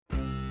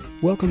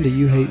Welcome to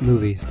You Hate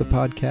Movies, the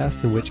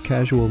podcast in which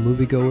casual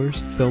moviegoers,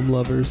 film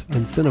lovers,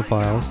 and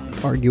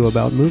cinephiles argue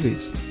about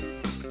movies.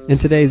 In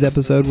today's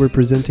episode, we're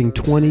presenting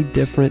 20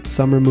 different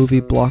summer movie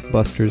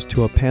blockbusters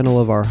to a panel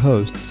of our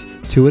hosts,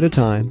 2 at a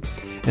time,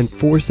 and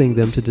forcing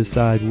them to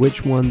decide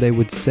which one they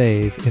would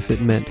save if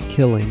it meant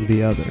killing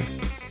the other.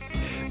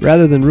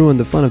 Rather than ruin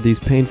the fun of these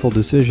painful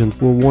decisions,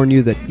 we'll warn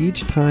you that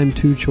each time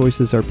 2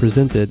 choices are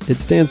presented, it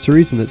stands to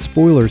reason that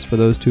spoilers for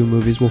those 2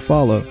 movies will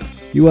follow.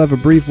 You will have a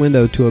brief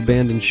window to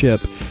abandon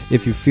ship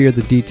if you fear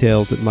the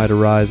details that might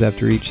arise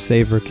after each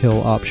save or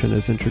kill option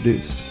is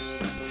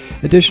introduced.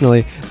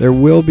 Additionally, there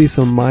will be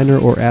some minor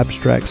or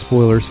abstract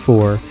spoilers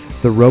for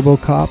the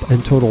Robocop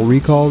and Total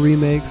Recall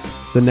remakes,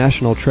 the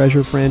National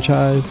Treasure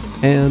franchise,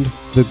 and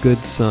The Good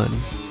Son.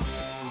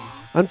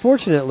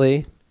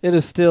 Unfortunately, it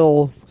is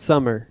still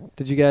summer.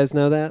 Did you guys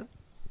know that?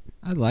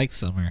 I like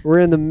summer. We're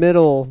in the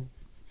middle.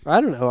 I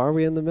don't know. Are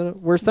we in the middle?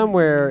 We're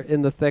somewhere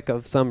in the thick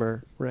of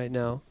summer right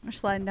now. We're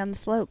sliding down the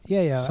slope.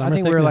 Yeah. Summer I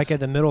think thickness. we're like at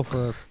the middle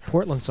for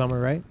Portland summer,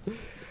 right?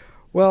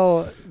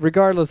 Well,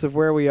 regardless of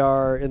where we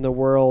are in the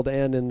world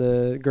and in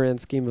the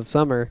grand scheme of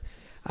summer,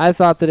 I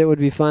thought that it would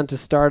be fun to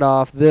start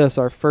off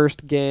our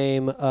first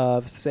game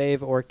of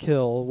Save or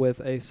Kill with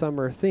a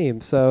summer theme.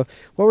 So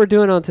what we're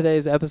doing on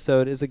today's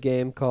episode is a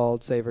game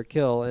called Save or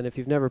Kill, and if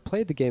you've never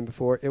played the game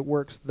before, it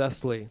works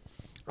thusly.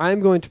 I'm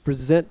going to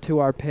present to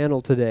our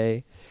panel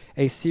today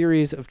a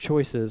series of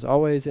choices,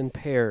 always in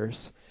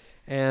pairs,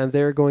 and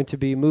they're going to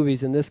be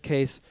movies, in this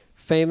case,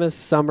 famous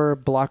summer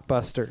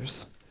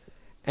blockbusters.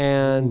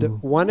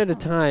 And one at a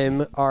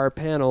time, our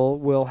panel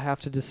will have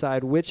to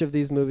decide which of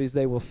these movies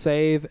they will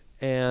save,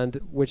 and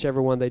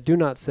whichever one they do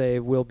not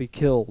save will be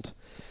killed.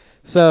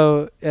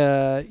 So,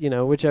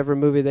 whichever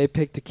movie they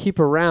pick to keep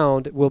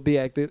around will be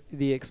at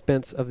the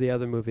expense of the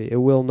other movie. It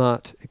will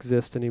not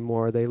exist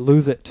anymore. They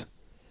lose it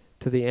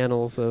to the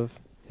annals of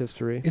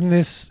history. In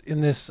this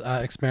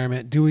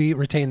experiment, do we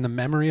retain the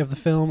memory of the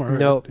film, or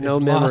no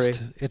memory?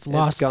 It's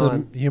lost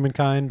to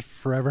humankind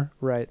forever.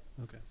 Right.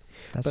 Okay.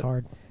 That's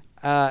hard.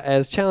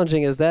 As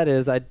challenging as that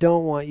is, I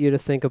don't want you to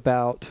think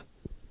about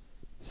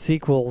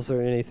sequels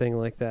or anything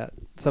like that.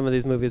 Some of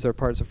these movies are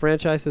parts of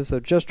franchises, so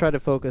just try to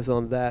focus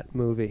on that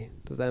movie.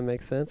 Does that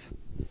make sense?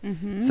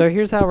 Mm-hmm. So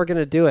here's how we're going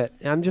to do it.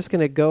 I'm just going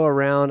to go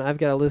around. I've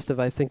got a list of,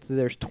 I think that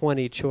there's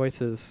 20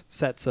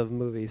 sets of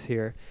movies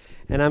here.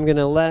 And I'm going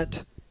to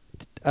let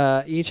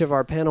each of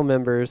our panel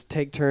members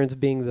take turns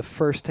being the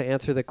first to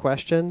answer the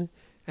question,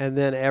 and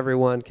then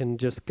everyone can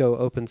just go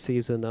open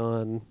season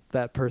on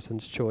that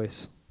person's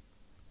choice,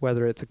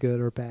 whether it's a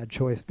good or bad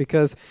choice,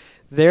 because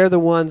they're the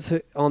ones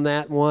on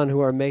that one who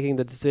are making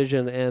the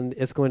decision, and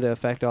it's going to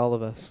affect all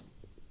of us.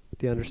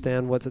 Do you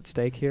understand what's at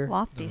stake here?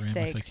 Lofty The stakes.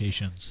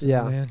 ramifications.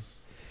 Yeah. Oh, man.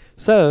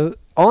 So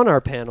on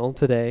our panel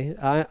today,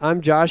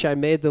 I'm Josh. I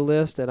made the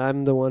list, and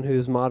I'm the one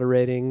who's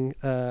moderating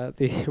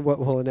what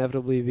will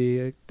inevitably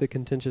be the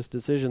contentious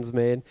decisions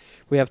made.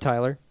 We have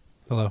Tyler.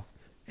 Hello.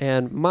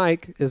 And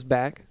Mike is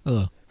back.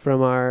 Hello.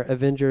 From our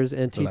Avengers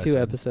and That's what I T2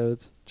 said.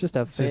 episodes. Just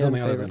a Say fan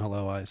something other favorite. than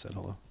hello. I said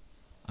hello.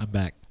 I'm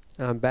back.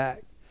 I'm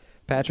back.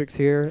 Patrick's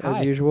here as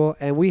Hi. usual,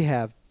 and we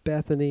have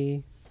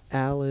Bethany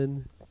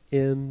Allen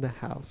in the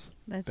house.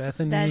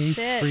 Bethany That's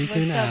it.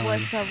 freaking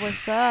What's Allen.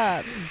 What's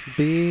up?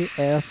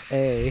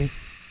 BFA,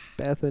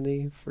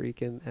 Bethany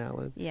freaking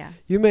Allen. Yeah.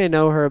 You may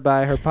know her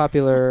by her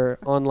popular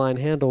online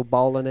handle,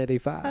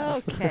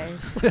 Ballin85.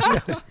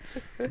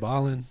 Okay.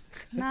 Ballin.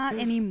 Not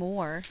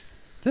anymore.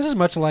 This is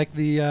much like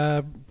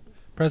the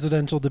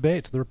presidential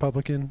debates, the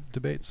Republican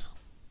debates.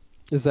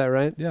 Is that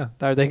right? Yeah.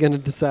 Are they going to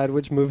decide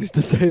which movies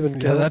to save and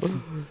kill? Yeah,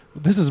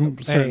 this is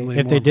certainly.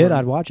 If more they did, important.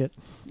 I'd watch it.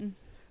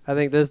 I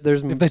think there's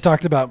If they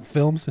talked about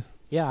films,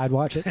 Yeah, I'd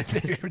watch it.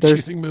 they're There's-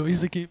 choosing movies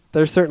to keep.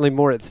 there's certainly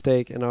more at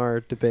stake in our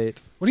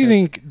debate. What do you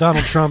think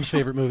Donald Trump's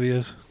favorite movie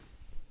is?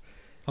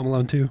 Home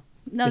Alone 2.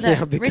 No, Yeah,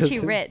 the because Richie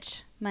he-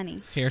 Rich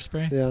money.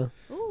 Hairspray? Yeah,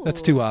 Ooh.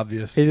 That's too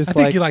obvious. He just I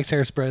think he likes-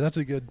 likes Hairspray. That's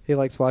a good. he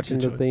likes watching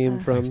good the choice. theme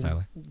from Thanks,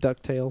 Tyler.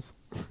 DuckTales.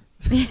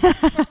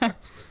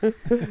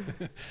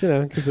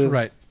 Because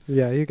Right.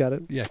 Yeah, you got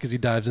it. Yeah, because he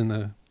dives in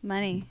the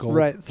Money. gold.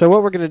 Right. So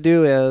what we're going to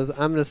do is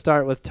I'm going to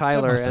start with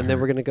Tyler, must have and then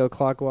hurt. we're going to go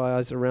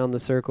clockwise around the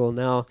circle.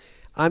 Now,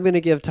 I'm going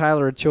to give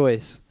Tyler a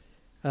choice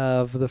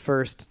of the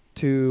first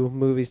 2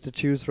 movies to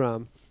choose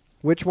from.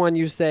 Which one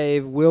you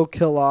save will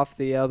kill off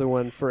the other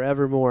one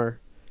forevermore.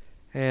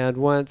 And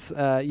once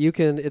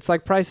it's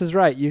like Price is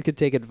Right. You could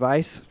take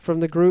advice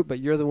from the group, but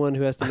you're the one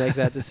who has to make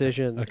that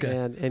decision. Okay.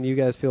 And you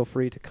guys feel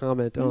free to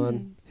comment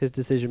on his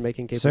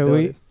decision-making So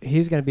capabilities.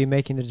 he's going to be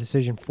making the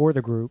decision for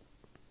the group,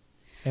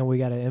 and we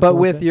got to influence But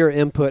with it? your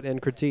input and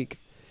critique.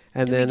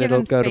 And Do we then give it'll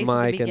him go to space at the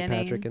Mike and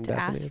beginning Patrick and to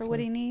Bethany. ask and for what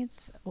stuff. he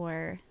needs,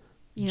 or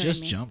you know Just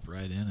what I mean? jump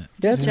right in it.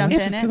 Yeah, Just jump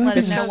Yes, in it. can I Let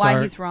him just know why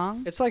start? he's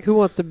wrong. It's like Who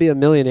Wants to Be a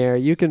Millionaire.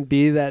 You can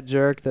be that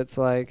jerk that's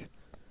like,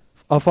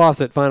 a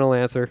faucet, final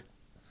answer.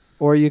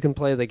 Or you can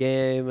play the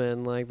game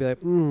and like be like,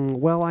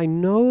 well, I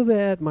know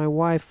that my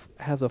wife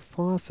has a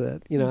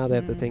faucet. You know how they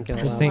have to think out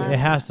I just loud. think it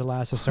has to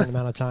last a certain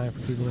amount of time for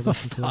people to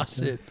listen to it.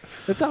 Faucet.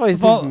 It's always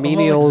Of all these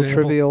menial,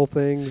 example. trivial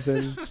things.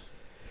 And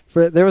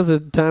There was a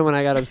time when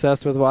I got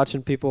obsessed with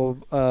watching people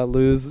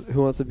lose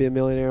Who Wants to Be a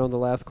Millionaire on the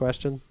last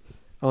question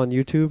on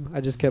YouTube.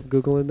 I just kept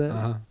Googling that.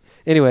 Uh-huh.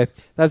 Anyway,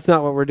 that's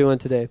not what we're doing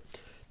today.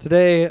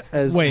 Today,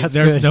 as Wait, That's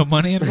there's good. no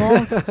money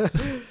involved?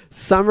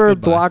 summer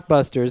Goodbye.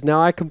 blockbusters.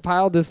 Now, I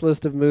compiled this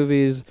list of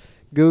movies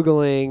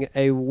Googling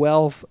a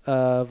wealth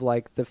of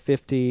like the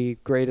 50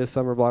 greatest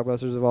summer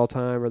blockbusters of all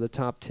time or the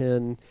top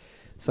 10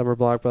 summer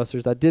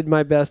blockbusters. I did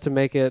my best to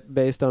make it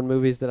based on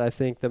movies that I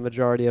think the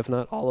majority, if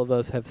not all of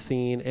us, have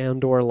seen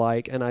and or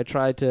like, and I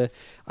tried to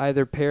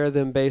either pair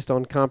them based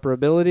on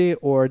comparability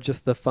or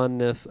just the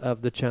funness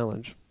of the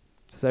challenge.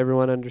 Does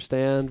everyone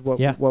understand what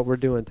Yeah. what we're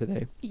doing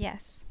today?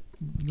 Yes.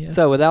 Yes.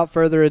 So without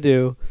further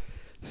ado,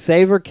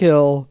 Save or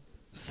Kill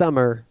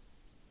Summer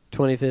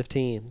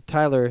 2015.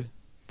 Tyler,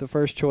 the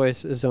first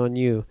choice is on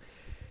you.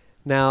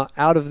 Now,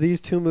 out of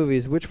these two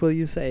movies, which will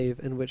you save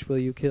and which will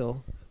you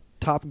kill?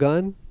 Top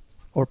Gun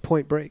or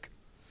Point Break?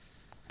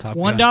 Top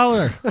Gun.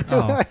 $1.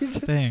 Oh,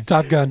 dang.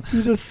 Top Gun.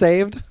 You just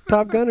saved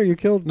Top Gun or you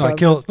killed No,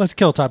 Top let's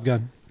kill Top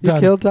Gun. You Done.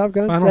 killed Top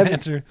Gun? Final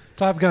answer.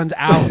 Top Gun's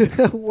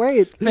out.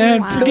 Wait,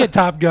 Man, Wow. forget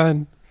Top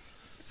Gun.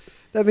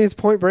 that means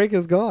Point Break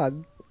is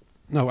gone.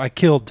 No, I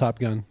killed Top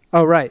Gun.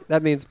 Oh, right.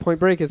 That means Point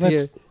Break is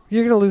That's- here.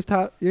 You're going to lose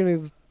Top... You're gonna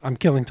lose, I'm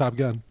killing Top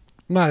Gun.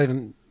 I'm not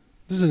even.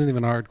 This isn't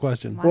even a hard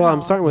question. Wow. well,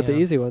 I'm starting with the Yeah.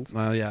 easy ones.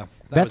 Well, yeah. That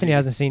was Bethany easy.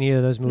 hasn't seen either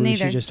of those movies.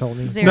 Neither. She just told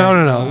me. Zero.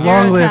 No. Zero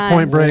Long live times.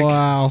 Point Break.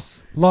 Wow.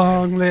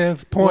 Long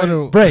live What a-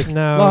 Point Break.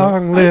 No.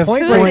 Long live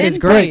Point Who's Break in is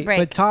Point great, Break?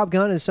 but Top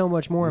Gun is so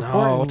much more No,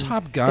 important.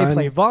 Top Gun. They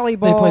play volleyball.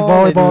 They play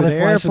volleyball, do they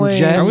the fly some airplanes.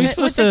 jets. Are we With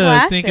supposed the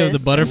to think of the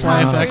glasses.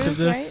 butterfly Tom effect Cruise, of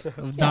this? right?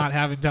 Of Yeah. not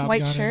having Top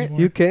White Gun shirt. anymore?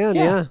 You can,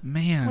 Yeah. yeah.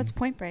 Man. What's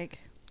Point Break?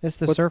 It's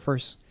the What's-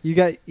 surfers. You're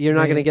not Yeah.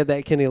 going to get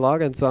that Kenny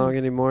Loggins song Sounds-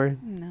 anymore.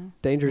 No.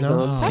 Danger No.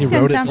 Zone. Oh. Top He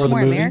Gun wrote it sounds for the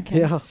more movie? American.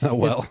 Yeah. Oh,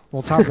 well.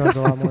 Well, Top Gun's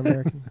a lot more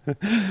American.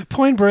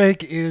 Point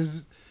Break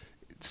is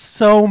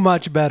so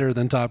much better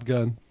than Top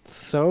Gun.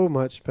 So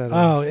much better.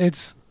 Oh,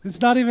 it's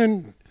not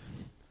even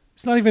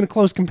a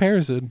close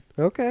comparison.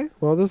 Okay.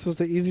 Well, this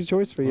was an easy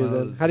choice for you Well,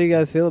 then. How do you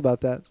guys feel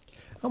about that?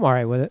 I'm all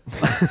right with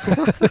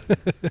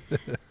it.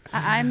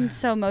 I'm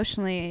so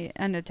emotionally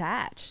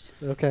unattached.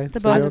 Okay. The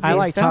so both you're of okay. I these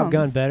like Top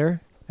Gun films.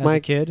 better as Mike-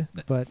 a kid,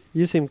 but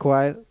You seem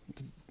quiet.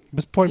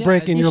 Was Point Yeah,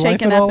 Break in You your life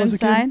shaking at all up as a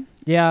kid? inside?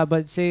 yeah,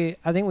 but see,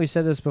 I think we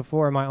said this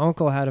before. My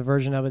uncle had a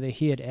version of it that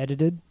he had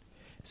edited,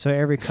 so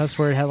every cuss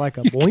word had like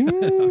a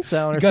boing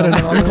sound or You got an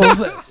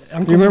something.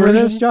 uncle's You remember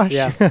version? this, Josh?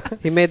 Yeah.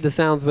 He made the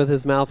sounds with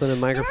his mouth and a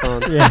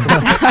microphone.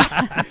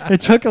 Yeah.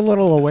 It took a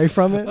little away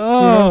from it.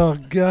 Oh,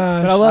 But I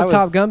gosh. love was-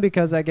 Top Gun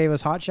because that gave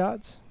us Hot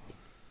Shots.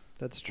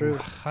 That's true.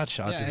 Hot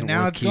Shots Yeah, isn't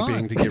now worth it's keeping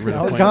gone. to get rid That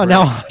of was Point gone. Break.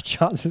 Now Hot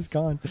Shots is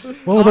gone.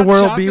 What would the Hot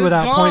world Shots be is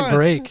without Point gone.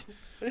 Break?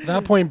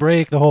 Without Point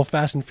Break, the whole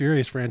Fast and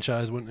Furious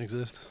franchise wouldn't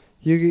exist.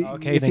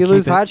 Okay, if then you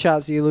lose keep it. Hot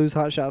Shots, you lose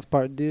Hot Shots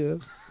Part 2.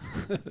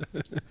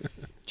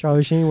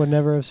 Charlie Sheen would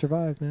never have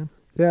survived, man.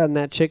 Yeah, and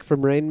that chick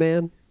from Rain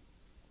Man.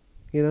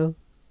 You know?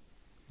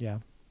 Yeah.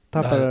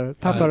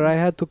 Topper, I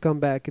had to come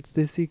back. It's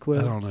the sequel.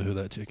 I don't know who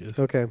that chick is.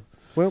 Okay.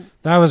 Well,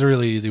 That was a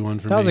really easy one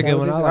for That me. was a good was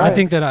one. easy. I All I right.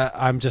 think that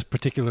I'm just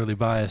particularly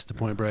biased to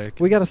Point Break.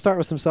 we got to start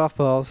with some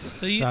softballs.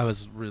 So you That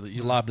was really,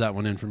 you lobbed that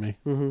one in for me.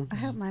 Hmm I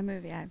hope my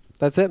movie.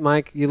 That's it,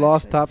 Mike. You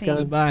lost Actually Top seen. Gun.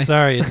 goodbye.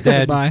 Sorry, it's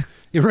dead. Goodbye.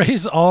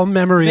 Erase all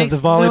memory Makes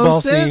of the volleyball no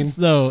scene. sense,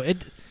 though.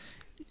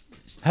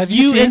 Have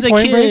You seen as a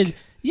Point kid, Break?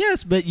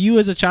 yes, but you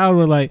as a child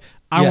were like,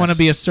 I Yes. want to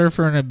be a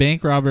surfer and a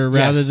bank robber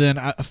rather Yes. than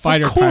a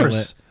fighter Of course.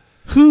 pilot.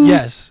 Who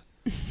Yes.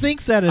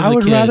 thinks that as I a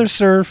would kid? rather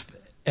surf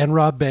and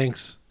rob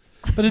banks.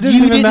 But it doesn't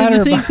You even didn't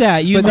matter. think about-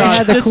 that. You But they thought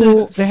had the this is-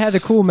 cool. They had the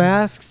cool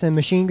masks and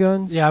machine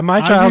guns. Yeah, my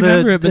I childhood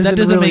remember it, but that isn't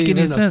doesn't really make any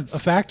even sense. A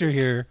factor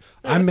here.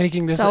 I'm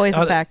making this. It's always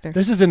a factor.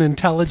 This is an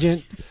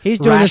intelligent. He's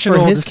doing this for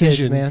Rational his kids,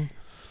 decision. man.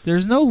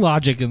 There's no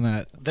logic in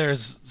that.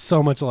 There's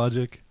so much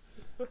logic.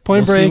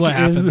 Point we'll Break see what is.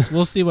 happens.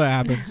 We'll see what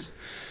happens.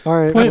 All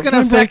right. That's going to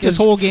Point Break affect this is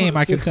whole game,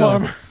 I can it's tell.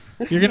 far-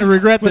 You're going to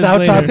regret this Without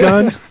later. Top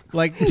Gun,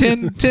 Like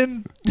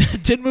 10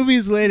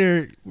 movies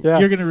later, Yeah.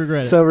 you're going to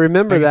regret So it.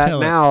 remember I can that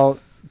tell it. now.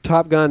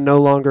 Top Gun no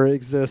longer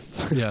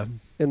exists yeah.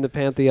 in the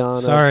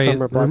pantheon Sorry, of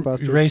summer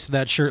blockbusters. erase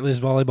that shirtless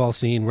volleyball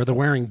scene where they're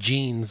wearing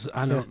jeans.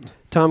 I don't.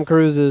 Tom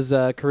Cruise's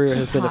career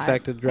has been Hot.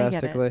 affected I get it.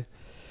 drastically.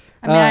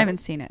 I mean, Uh, I haven't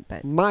seen it,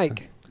 but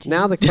Mike,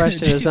 now the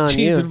question is on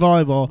Jeans you. and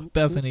volleyball.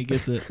 Bethany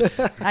gets it.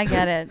 I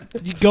get it.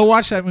 You go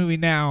watch that movie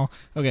now.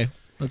 Okay,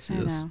 let's see I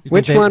this. know.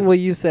 Which one will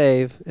you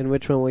save and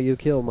which one will you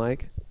kill,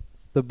 Mike?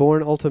 The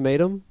Bourne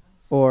Ultimatum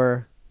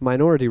or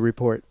Minority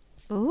Report?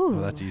 Ooh.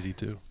 Oh, that's easy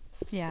too.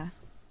 Yeah.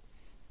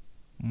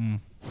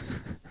 Mm.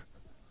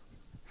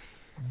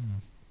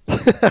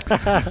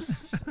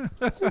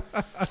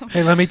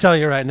 Hey, let me tell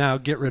you right now.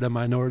 Get rid of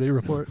Minority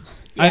Report.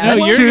 I Yeah, know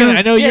that's you're two- gonna.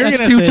 I know you're That's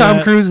gonna two say Tom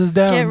that. Cruises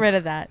down. Get rid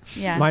of that.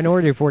 Yeah.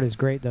 Minority Report is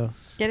great though.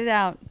 Get it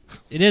out.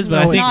 It is, but No,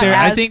 I it's think not there.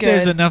 I as think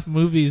there's good. enough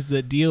movies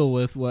that deal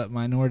with what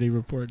Minority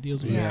Report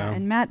deals with. Yeah.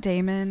 And Matt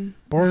Damon.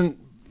 Born.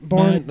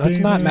 Matt That's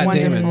not Damon's Matt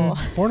Damon.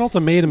 wonderful. Born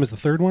Ultimatum is the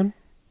third one.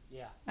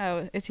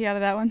 Oh, is he out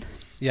of that one?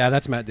 Yeah,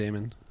 that's Matt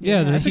Damon.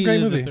 Yeah, That's a great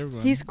the movie. third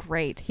one. He's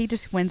great. He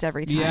just wins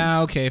every time.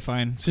 Yeah. Okay.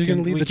 Fine. So you're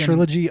gonna leave We the can-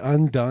 trilogy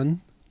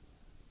undone?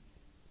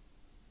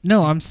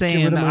 No, I'm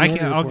saying rid of Minority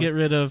I'll Report. get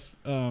rid of.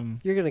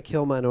 You're gonna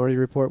kill Minority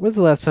Report. When's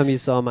the last time you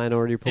saw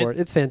Minority Report?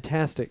 It's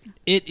fantastic.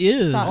 It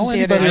is. Not All in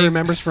anybody theaters.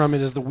 remembers from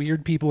it is the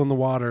weird people in the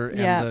water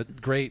Yeah. and the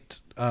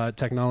great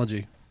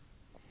technology.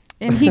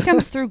 And he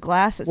comes through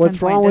glass at What's some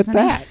point, wrong with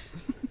doesn't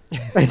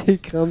that? He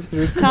comes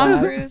through. he? Tom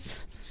glass. Cruise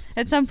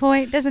at some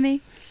point, doesn't he?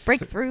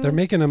 Break through. They're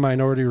making a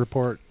Minority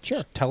Report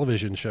Sure.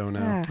 television show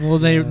now. Ah. Well,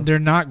 they're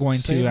not going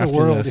Save to the after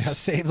world. this. Yeah,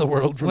 save the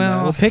world from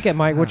Well, Well, pick it,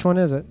 Mike. Which one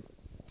is it?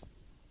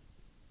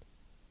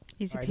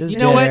 Easy All right, peasy. this is You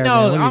know dead what? air, No,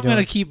 man. What are you I'm gonna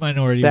doing? keep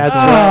Minority. That's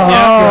Report. right.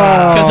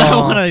 Yeah, because I Oh.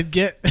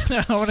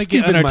 want to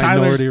get Stupid under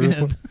Tyler's Minority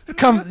skin. Report.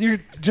 Come, you're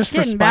just for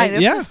Getting back. spite.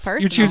 This Yeah, is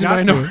personal. You're choosing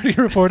Got to. Minority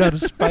Report out of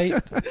spite.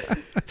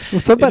 Well,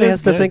 somebody It has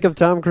is to good. think of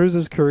Tom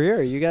Cruise's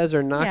career. You guys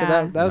are knocking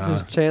Yeah. that. That was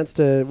his Nah. chance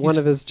to. One He's-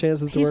 of his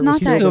chances to he's work not with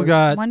He's that still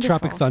got wonderful.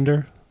 Tropic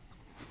Thunder.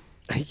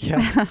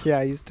 yeah,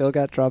 yeah, you still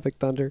got Tropic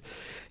Thunder.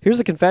 Here's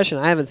a confession: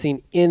 I haven't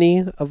seen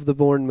any of the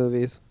Bourne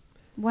movies.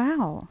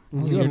 Wow. You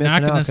You're were not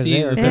missing gonna out 'cause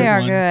see are the They third are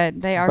one.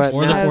 good. They are But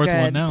Or so the fourth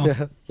good. one now.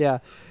 Yeah, yeah.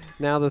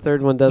 Now the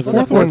third one The doesn't. The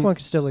fourth fourth one- one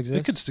could still exist.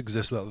 It could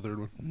exist without the third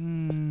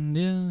one.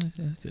 Yeah,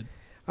 good.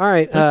 All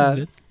right. First one's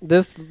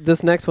good.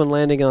 This next one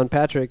landing on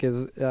Patrick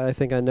is. I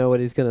think I know what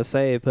he's going to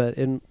say, but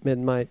it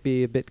might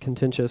be a bit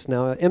contentious.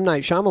 Now, M.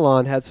 Night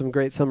Shyamalan had some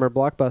great summer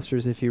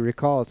blockbusters, if you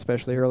recall,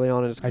 especially early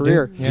on in his I do.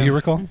 career. Do you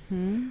recall?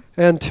 Hmm.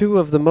 And two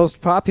of the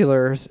most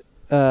popular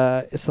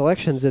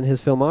selections in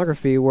his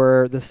filmography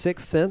were The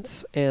Sixth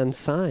Sense and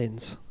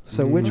Signs.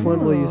 So which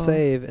one will you Ooh.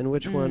 save and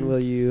which one will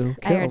you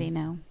I kill? already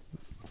know.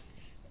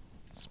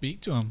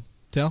 Speak to him.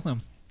 Tell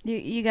him.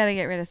 You got to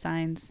get rid of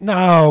Signs.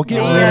 No, get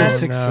No, rid no, of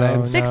Sixth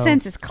Sense. Sixth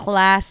Sense is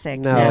classic.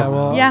 No. Yeah,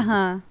 well, Yeah,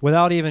 huh?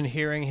 without even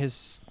hearing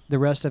the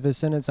rest of his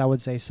sentence, I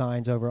would say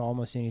Signs over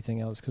almost anything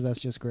else because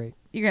that's just great.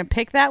 You're going to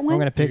pick that one? I'm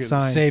gonna pick You're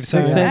gonna Signs. save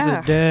Sixth Signs. Sense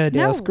is dead.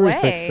 No Yeah, screw way.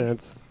 Sixth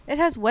Sense. It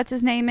has what's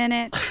his name in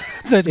it?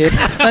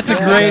 That's a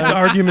great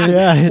argument.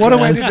 Yeah, it What a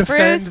way to does. defend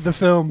Bruce the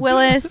film.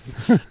 Willis,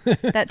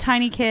 that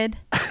tiny kid.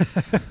 I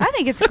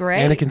think it's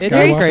great. Anakin It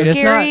Very is Skywalker. great. It's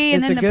scary, not. and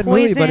It's then a the good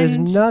movie, but it's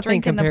poison, just nothing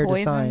drinking the compared to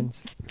poison.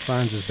 Signs.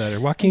 Signs is better.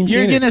 Joaquin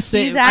You're Phoenix. gonna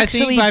say. He's I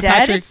think actually by dead?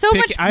 Patrick. It's so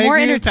much I more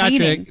agree with entertaining.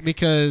 Patrick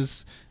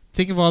because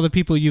think of all the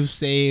people you've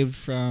saved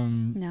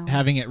from No.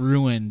 having it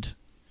ruined.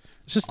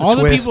 It's just the All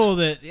the twist. people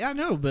that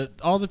but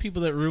all the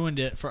people that ruined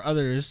it for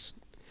others.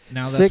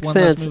 Now that's Sixth one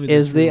less Sense movie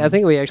is that's the. I ruined.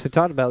 think we actually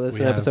talked about this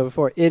We in an have. episode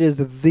before. It is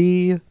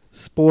the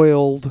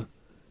spoiled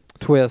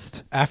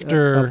twist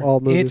After of all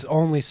movies. it's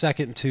only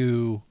second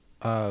to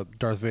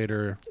Darth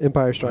Vader.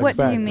 Empire Strikes What do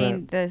Back. you mean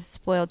right. the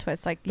spoiled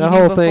twist? Like The you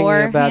whole knew thing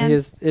about beforehand?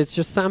 his. It's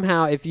just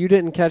somehow if you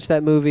didn't catch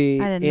that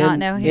movie I did not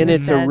know he in was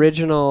its dead.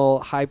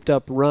 original hyped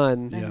up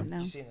run, I Yeah. don't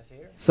know.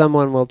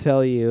 someone will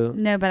tell you.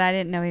 No, but I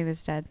didn't know he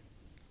was dead.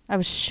 I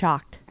was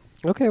shocked.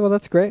 Okay, well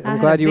that's great. I I'm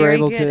had glad a you were very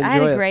able good, to I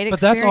had enjoy a it. great But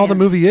that's all the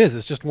experience. movie is.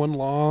 It's just one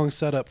long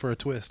setup for a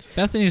twist.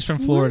 Bethany's from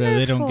Florida.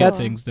 They don't get Wonderful.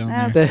 things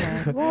down there.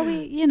 Okay. Well,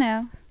 we,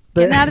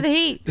 The- getting out of the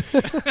heat.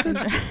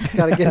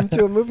 Gotta get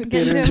into a movie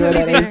Get theater, into a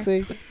enjoy that movie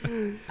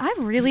AC. I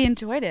really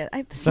enjoyed it.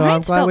 So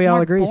I'm Science glad felt we all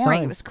more agree, boring.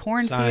 Signs. It was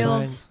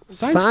cornfields.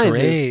 Signs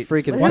great. is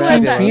freaking Who was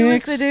Joaquin that? fabulous. Who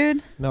was Phoenix? the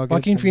dude? Mel Joaquin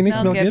Gibson. Phoenix,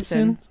 Mel Mel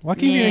Gibson. Gibson.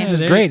 Joaquin Yeah. Phoenix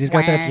is Yeah, great. He's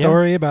got that Wah.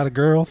 story about a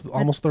girl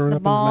almost throwing The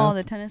up ball, in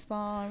his the tennis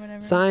ball, or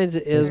whatever. Signs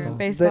is Or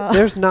baseball.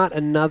 there's not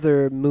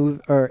another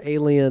move or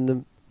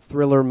alien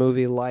thriller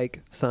movie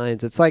like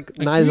Signs. It's like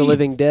Night of the Agreed.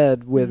 Living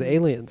Dead with Mhm.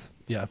 aliens. mouth.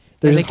 Yeah.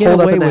 They're And they just get holed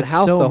up away in that with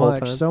house so the whole much,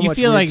 time. so You much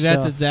feel weird like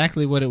that's stuff.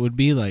 exactly what it would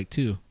be like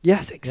too,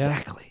 Yes,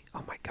 exactly.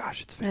 Oh my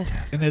gosh, it's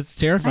fantastic. and it's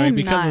I terrifying am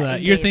because of not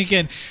that. You're engaged.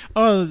 thinking,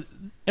 oh,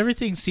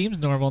 everything seems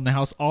normal in the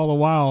house all the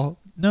while.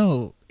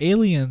 No,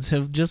 aliens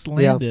have just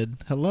landed.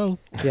 Hello.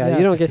 Yeah,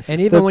 you don't get.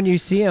 And even the- when you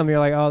see him, you're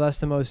like, oh, that's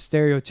the most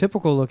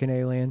stereotypical looking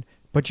alien.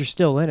 But you're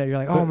still in it. You're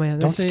like, oh But man,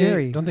 don't that's they,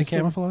 scary. Don't they It's still-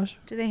 camouflage?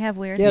 Do they have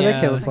weird? Yeah, they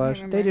hair? camouflage. I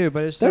can't They remember. do,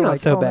 but it's They're still not like,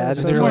 so oh, bad. that's Is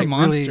Is so there They're a like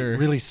monster. really,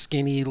 really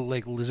skinny,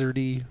 like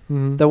lizardy?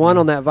 Mhm. The one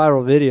on that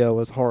viral video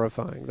was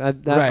horrifying. That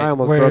Right, I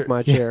almost where- broke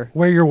my chair.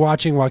 Where you're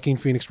watching Joaquin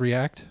Phoenix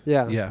react?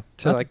 Yeah. Yeah. To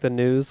That's- like the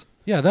news.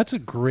 Yeah, that's a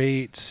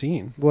great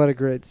scene. What a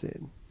great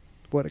scene.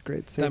 What a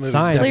great scene. That movie's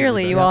Signs. definitely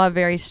Clearly, you better. all have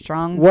very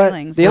strong What-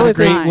 feelings. the about only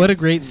thing- Signs. What a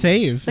great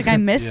save. Like I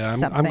missed Yeah,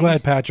 something. I'm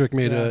glad Patrick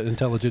made Yeah. an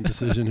intelligent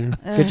decision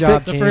here. Good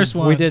job, The team. first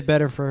one. We did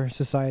better for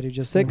society.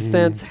 Just Sixth Mhm.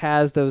 Sense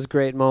has those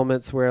great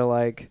moments where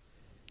like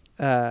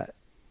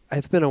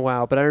it's been a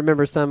while, but I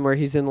remember some where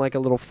he's in like a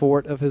little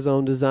fort of his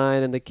own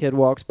design and the kid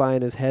walks by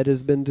and his head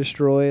has been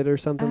destroyed or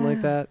something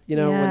like that. You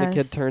know, when the kid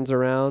yes. turns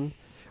around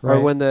Right.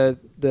 or when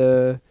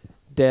the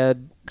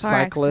dead Car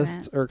cyclist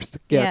accident. or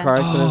Yeah. car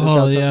accident or Oh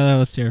something. yeah, that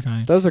was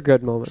terrifying. Those are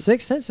good moments.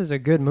 Sixth Sense is a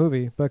good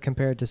movie, but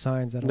compared to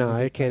Signs, I don't No, think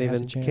I it can't has a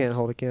even chance. can't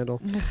hold a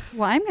candle.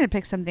 Well, I'm going to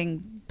pick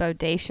something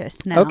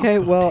bodacious now. Okay,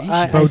 well,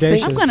 I Bodacious.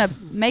 think, I'm going to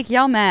make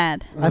y'all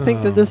mad. I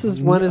think that this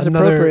is one is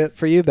Another- appropriate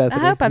for you,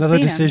 Bethany. I hope I've Another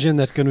seen 'em. decision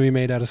that's going to be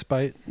made out of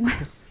spite. We've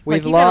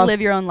Like, you gotta lost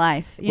live your own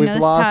life. You we've know, this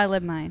is lost how I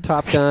live mine.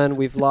 Top Gun.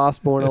 We've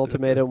lost Bourne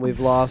Ultimatum. We've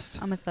lost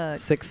I'm a thug.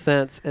 Sixth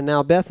Sense. And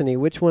now, Bethany,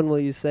 which one will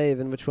you save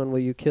and which one will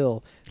you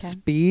kill? 'Kay.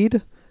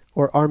 Speed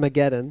or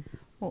Armageddon?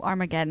 Well,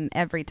 Armageddon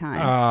every time.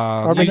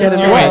 Armageddon.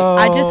 Wait.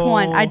 I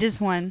just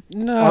won.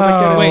 No.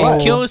 Armageddon. Wait, Oh.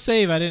 kill or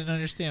save? I didn't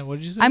understand. What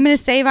did you say? I'm going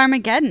to save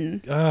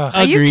Armageddon. Ugh.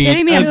 Are you Agreed,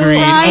 kidding me? I'm agreed,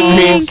 crying.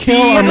 agreed.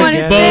 Kill I want to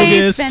Armageddon. say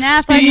Bogus. Ben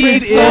Affleck Speed was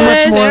is so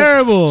much good. more-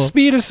 terrible.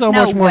 Speed is so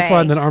No much more way.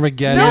 fun than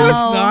Armageddon. No, No, it's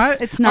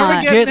not. it's not.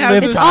 Armageddon has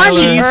It's this It's on the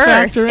cheese Earth.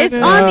 factor in It's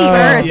it. on the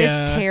Earth.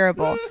 Yeah. It's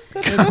terrible.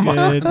 It's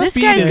good. This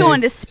Speed guy's is-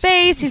 going to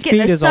space. He's Speed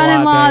getting a is a lot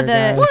son-in-law. better,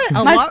 guys. What? A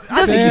My- lot?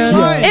 I the- think Yeah. you're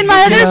lying. And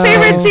my other No.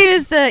 favorite scene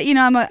is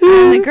I'm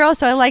the girl,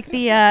 so I like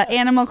the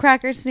animal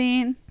cracker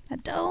scene. I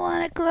don't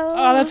want to close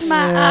that's my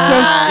so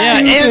eyes. Yeah,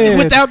 and Stupid.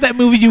 without that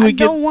movie, you I would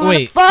get. don't wanna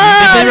Wait, fall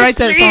did they write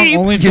that asleep.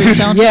 song only for the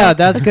soundtrack? Yeah, that's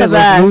That's the good.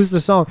 Let's best. lose the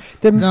song.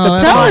 The No,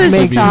 that song was the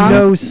makes song.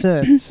 no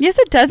sense. Yes,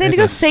 it does. They had to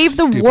go It's a save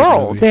the stupid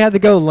world. movie. They had to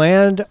go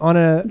land on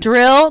a.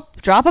 Drill,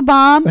 drop a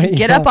bomb, get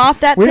Yeah. up off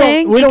that We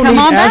thing, don't, we and don't come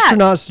need on back.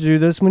 astronauts to do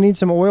this. We need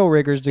some oil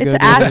riggers to It's go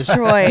an do this.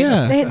 asteroid.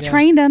 Yeah. They had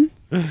trained him.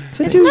 To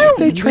It's do- no-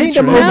 they trained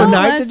them no, overnight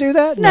to that's- do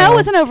that? No, it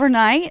wasn't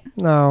overnight.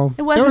 No.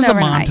 It wasn't was a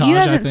overnight. montage, You I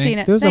haven't think. seen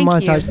it. There was Thank a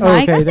montage. You. Oh,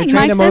 Mike, okay, I they think trained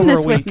Mike's them in over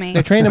this a with week. me.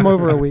 They trained them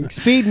over a week.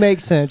 Speed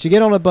makes sense. You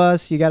get on a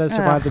bus, you got to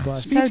survive Ugh, the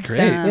bus. Speed's so great.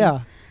 dumb. Yeah.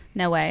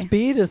 No way.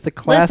 Speed is the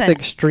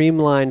classic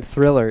streamlined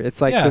thriller.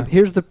 It's like Yeah.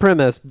 here's the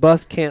premise: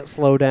 bus can't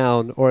slow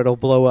down or it'll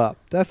blow up.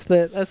 That's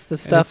the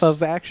stuff It's-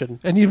 of action.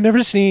 And you've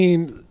never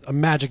seen a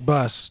magic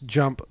bus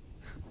jump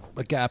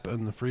a gap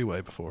in the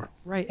freeway before.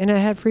 Right, and it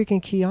had freaking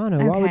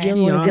Keanu. Why would you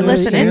Okay. ever want to Keanu. get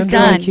Listen, rid of it's Sandra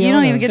done. and You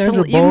don't even get to.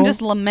 Sandra You can Bullock?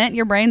 just lament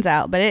your brains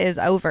out, but it is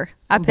over.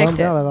 I I'm picked bummed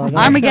it. out about that.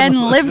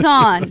 Armageddon lives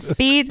on.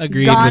 Speed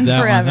Agreed gone with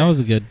that forever. one. That was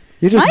a good.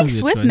 You just Mike's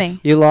good with choice. me.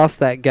 you lost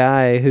that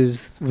guy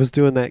was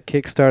doing that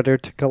Kickstarter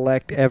to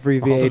collect every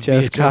All the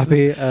VHS VHSs.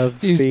 copy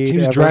of He Speed.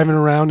 was ever. driving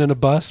around in a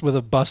bus with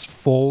a bus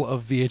full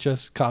of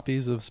VHS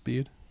copies of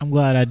Speed. I'm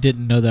glad I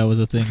didn't know that was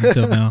a thing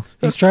until now.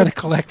 He's trying to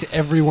collect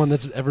every one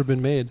that's ever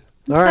been made.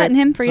 I'm All right. setting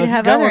him free So to if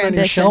have you got other one on your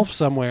ambition. shelf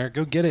somewhere,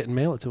 go get it and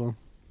mail it to him.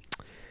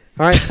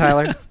 All right,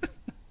 Tyler.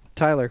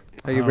 Tyler,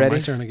 are you Oh, ready?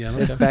 My turn again.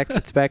 It's Okay.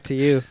 back to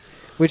you.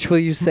 Which will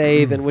you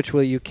save and which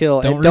will you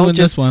kill? Don't and ruin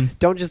just this one.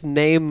 don't just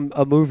name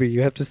a movie.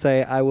 You have to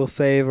say I will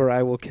save or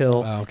I will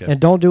kill. Oh, okay. And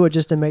don't do it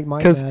just to make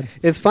Mike 'Cause mad.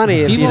 It's funny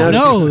if He you won't notice-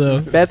 know though.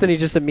 Bethany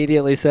just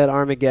immediately said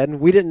Armageddon.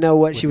 We didn't know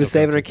what With she was no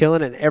saving or context.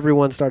 killing, and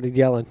everyone started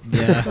yelling.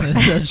 Yeah,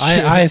 that's true.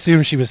 I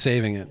assumed she was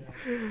saving it.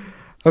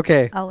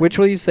 Okay, Oh, which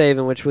will you save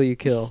and which will you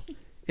kill?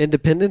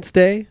 Independence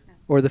Day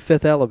or The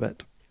Fifth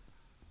Element?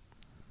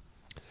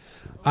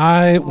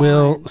 I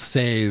will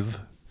save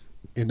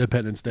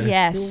Independence Day.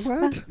 Yes.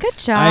 What? Good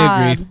job.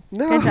 I agree.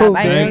 No, Good job.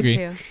 I man. agree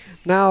agree. too.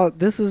 Now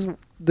this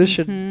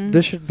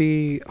should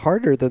be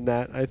harder than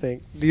that. I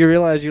think. Do you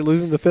realize you're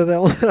losing The Fifth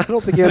Element? I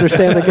don't think you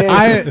understand the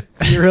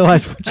game. You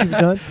realize what you've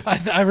done?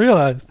 I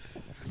realize.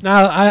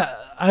 Now,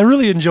 I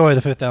really enjoy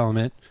The Fifth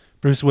Element.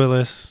 Bruce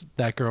Willis,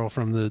 that girl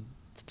from the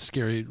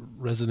scary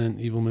Resident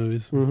Evil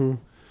movies. Mm-hmm.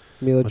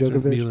 Mila What's her-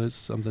 Djokovic. Mila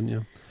something, yeah.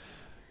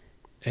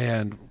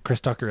 And Chris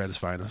Tucker at his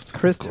finest.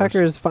 Chris of course.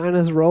 Tucker's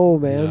finest role,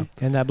 man.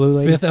 And that blue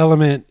lady. Fifth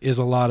Element is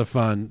a lot of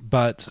fun,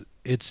 but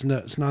it's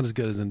not as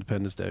good as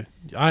Independence Day.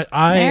 I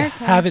America.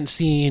 haven't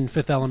seen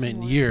Fifth Element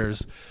in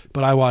years,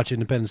 but I watch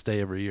Independence Day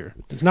every year.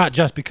 It's not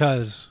just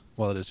because,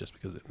 well, it is just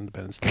because of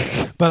Independence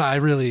Day, but I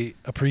really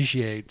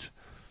appreciate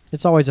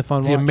It's always a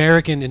fun the watch.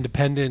 American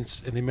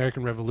independence and the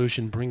American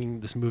Revolution bringing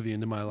this movie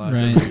into my life.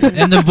 Right.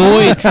 And the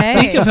void. Okay.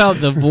 Think about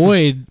the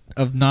void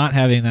of not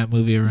having that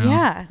movie around.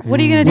 Yeah. What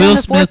are you gonna do Will on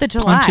the 4th Smith of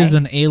July? punches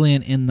an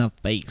alien in the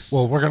face.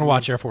 Well, we're gonna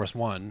watch Air Force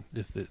One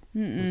if it.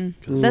 Mm-mm.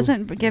 'cause-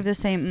 Doesn't give the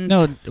same.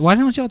 no, why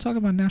don't y'all talk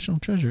about National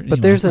Treasure?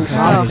 But there's an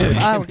Oh, obvious-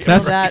 I would kill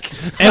That's that.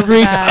 so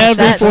every fast. every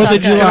That 4th of sucker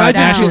July is down.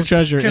 National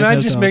Treasure. Can in I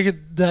this just house. make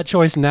it that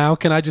choice now?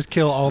 Can I just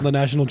kill all the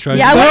national treasures?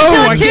 Yeah, I No, would I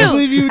kill it can't too.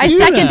 believe you I do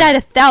second that. that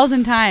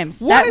 1,000 times.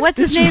 What What's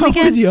his is name wrong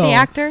again? with y'all? The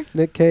actor?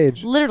 Nick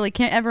Cage. Literally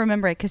can't ever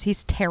remember it because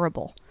he's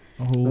terrible.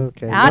 Oh,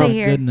 Okay. Outta oh,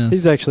 here. Goodness.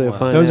 He's actually a Wow.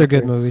 fine. Those are actor.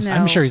 good movies. No.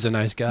 I'm sure he's a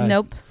nice guy.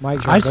 Nope. Mike,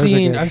 I've those are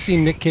seen good. I've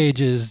seen Nick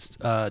Cage's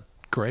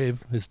grave,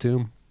 his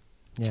tomb.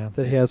 Yeah.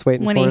 That he has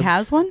waiting When for he him.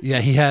 has one? Yeah,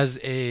 he has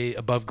a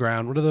above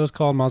ground. What are those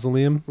called?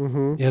 Mausoleum.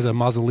 Mm-hmm. He has a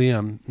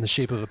mausoleum in the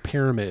shape of a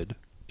pyramid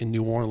in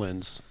New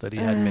Orleans that he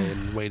had made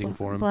and waiting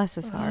for him. Bless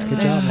his heart. Good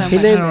There's job. so He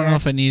much I named- don't know there.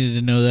 if I needed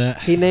to know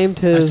that. He named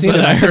I've his seen it.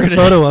 But I I took a heard it.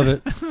 photo of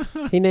it.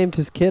 he named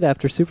his kid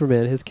after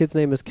Superman. His kid's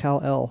name is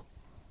Kal-El.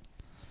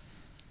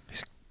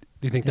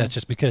 Do you think that's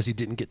just because he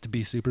didn't get to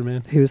be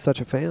Superman? He was such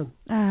a fan.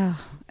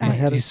 Oh, I He's,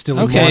 had he's a- still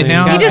Okay, in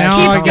now- he just now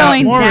I keeps got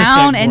going more respect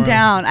down for and him.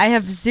 down. I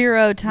have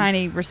zero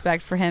tiny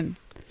respect for him.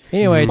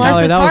 Anyway, Bless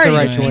Tyler, his that was heart, the he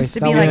right just needs choice. to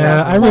That be was like the Yeah,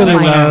 a right I I really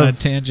went on a love-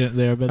 tangent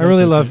there, but I really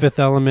that's love okay. Fifth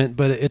Element,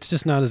 but it's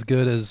just not as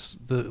good as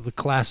the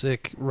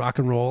classic rock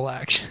and roll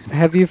action.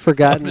 Have you of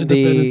forgotten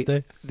Independence the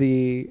Day.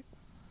 the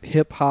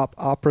hip hop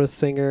opera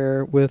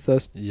singer with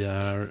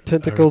Yeah,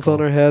 tentacles on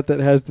her head that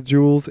has the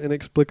jewels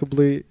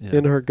inexplicably Yeah.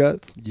 in her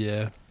guts?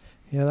 Yeah,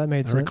 Yeah, that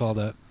made I sense. recall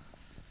that.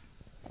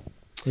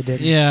 It did.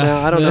 Yeah,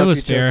 Now, I don't know it if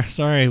was you fair.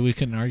 Sorry, we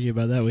couldn't argue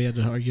about that. We had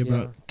to argue Yeah,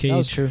 about that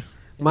was Cage. true.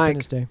 Mike.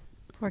 Independence Day.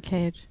 Poor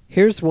Cage.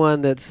 Here's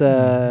one that's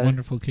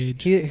Wonderful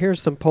Cage.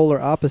 here's some polar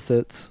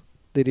opposites.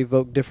 that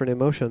evoke different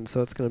emotions,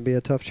 so it's going to be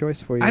a tough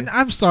choice for you.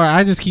 I'm sorry.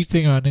 I just keep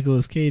thinking about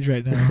Nicolas Cage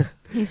right now.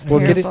 He's Well,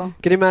 terrible.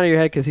 get him out of your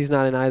head because he's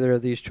not in either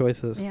of these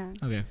choices. Yeah.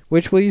 Okay.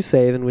 Which will you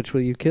save and which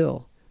will you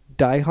kill?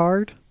 Die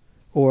Hard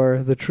or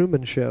The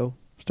Truman Show,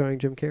 starring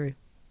Jim Carrey?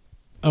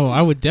 Oh,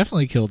 I would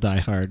definitely kill Die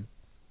Hard.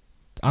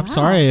 I'm Wow.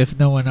 sorry if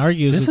no one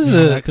argues This with is me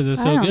on a- that because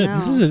it's I so don't good. know.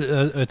 This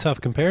is a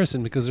tough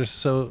comparison because they're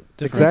so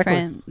different. Exactly.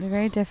 Different. They're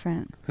very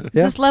different. Yeah. Is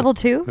this level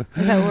 2?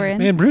 Is that what we're in?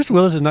 Man, Bruce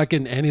Willis is not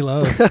getting any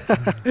love.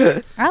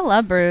 I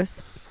love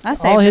Bruce. I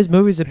say All his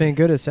movies have been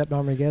good except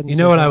Armageddon. You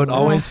know what I would Oh.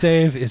 always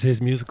save is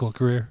his musical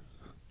career.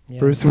 Yeah.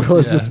 Bruce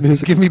Willis's Yeah.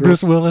 music. Give me career.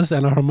 Bruce Willis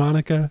and a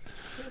harmonica.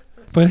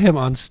 Put him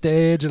on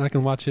stage, and I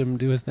can watch him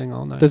do his thing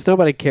all night. Does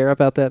nobody care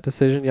about that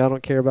decision? Y'all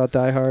don't care about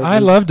Die Hard? I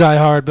love Die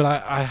Hard, but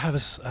I have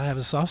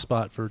a soft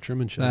spot for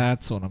Truman Show.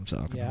 That's what I'm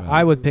talking Yeah, about.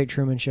 I would pick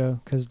Truman Show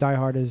because Die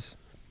Hard is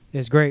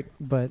great,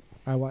 but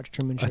I watch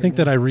Truman Show. I think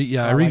that I I like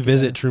it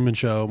revisit better. Truman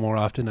Show more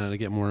often, and I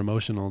get more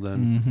emotional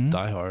than Mhm.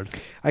 Die Hard.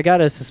 I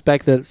gotta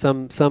suspect that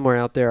somewhere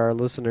out there, our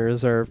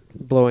listeners are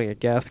blowing a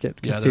gasket.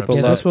 'Cause Yeah, they're people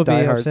upset. love this will be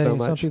Die Hard so upsetting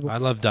some much. people. I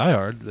love Die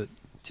Hard, but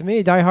To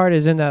me, Die Hard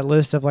is in that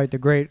list of like the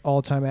great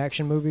all-time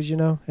action movies, you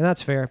know, and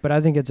that's fair. But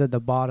I think it's at the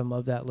bottom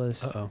of that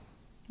list. uh-oh.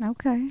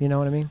 Okay. You know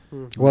what I mean?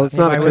 Well, it's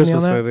not a Anybody with me on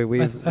Christmas that? movie.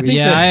 We I think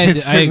Yeah, that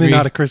it's I certainly agree.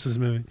 not a Christmas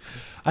movie.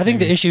 I think I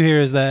the agree. issue here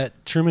is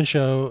that Truman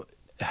Show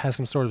has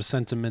some sort of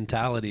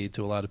sentimentality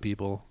to a lot of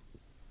people,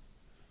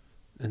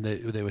 and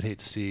they would hate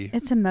to see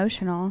It's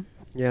emotional.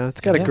 yeah, it's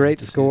got Yeah. a great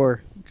To see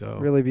score. go.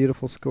 Really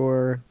beautiful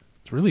score.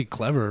 It's really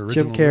clever.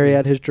 Jim Original Carrey movie.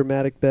 at his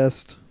dramatic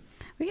best.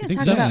 We're going to think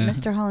talk so. about Yeah.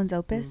 Mr. Holland's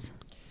Opus.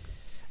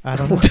 I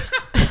don't know.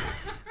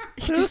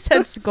 You just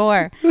said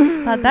score.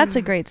 Thought that's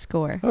a great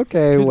score.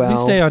 Okay, Could we well.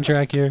 stay on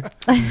track here?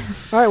 All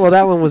right, well,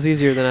 that one was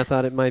easier than I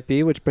thought it might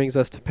be, which brings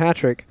us to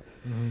Patrick.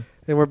 Mhm.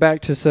 And we're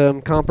back to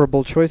some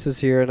comparable choices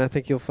here, and I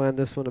think you'll find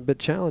this one a bit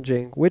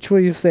challenging. Which will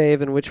you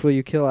save and which will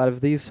you kill out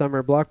of these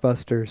summer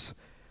blockbusters?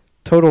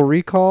 Total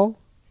Recall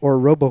or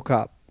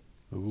Robocop?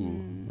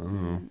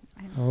 Ooh.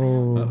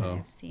 Oh. Uh-oh.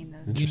 I've seen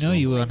those. You know Interesting.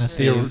 you want to The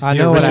save. I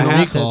know what I Total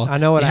have to. Recall. I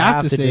know what you I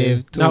have to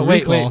save. do. Total No,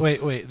 wait. Recall. The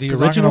 'Cause I'm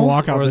gonna originals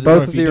walk out or the the door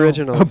Both if of you the don't.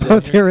 originals. Oh,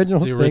 both the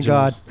originals. The Thank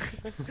God.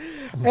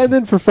 And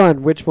then for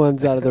fun, which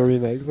ones out of the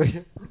remakes?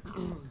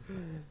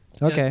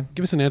 Okay, Yeah,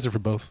 give us an answer for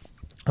both.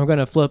 I'm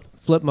gonna flip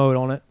mode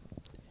on it,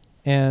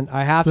 and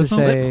I have to Flip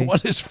mode? say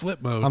What is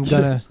flip mode? I'm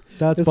gonna.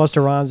 That's Just-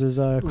 Buster Rhymes'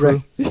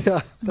 crew.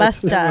 Yeah,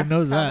 Busta. Everyone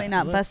knows Probably that.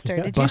 not What? Buster.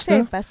 Yeah. Did you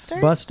say Buster?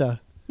 Busta.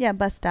 Yeah,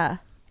 Busta.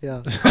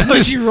 yeah. Oh,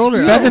 she rolled her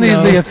eyes.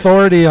 Bethany's though. the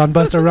authority on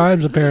Busta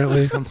Rhymes,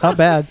 apparently. Not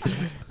bad.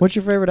 What's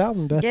your favorite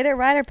album, Beth? Get it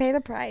right or pay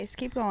the price.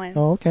 Keep going.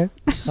 Oh, okay.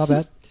 Not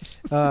bad.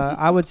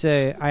 I would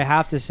say I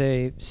have to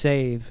say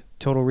save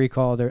Total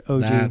Recall, their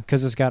OG, because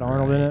That's it's got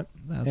Arnold in right. it.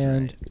 That's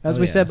And right. as Oh,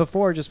 we yeah. said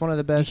before, just one of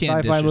the best You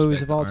can't sci-fi movies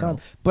disrespect of all time.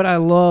 Arnold. But I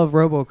love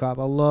RoboCop.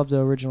 I love the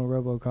original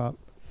RoboCop.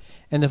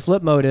 And the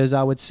flip mode is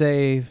I would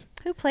save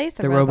Who plays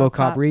the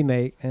RoboCop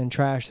remake and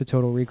trash the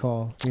Total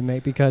Recall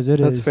remake because it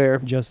is That's fair.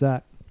 just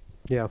that.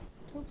 Yeah.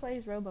 Who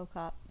plays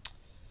RoboCop?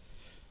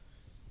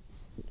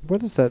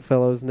 What is that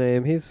fellow's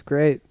name? He's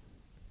great.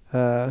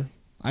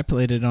 I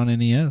played it on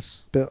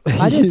NES. Bill.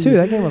 I did too.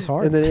 That game was In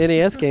hard. the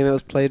NES game, it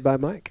was played by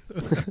Mike.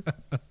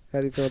 How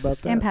do you feel about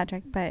that? And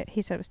Patrick, but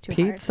he said it was too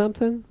Pete hard.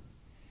 something?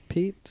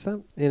 Pete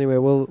something? Anyway,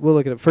 we'll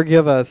look at it.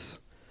 Forgive us,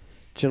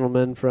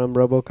 gentlemen from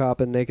RoboCop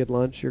and Naked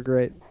Lunch. You're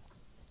great.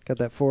 Got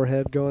that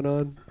forehead going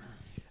on.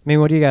 I mean,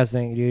 what do you guys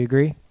think? Do you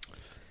agree?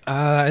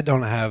 I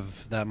don't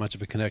have that much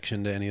of a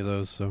connection to any of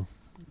those, so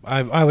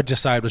I would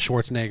just side with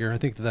Schwarzenegger. I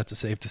think that's a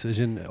safe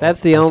decision.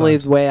 That's the all only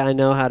times. way I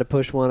know how to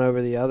push one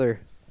over the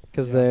other,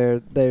 because Yeah.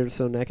 they're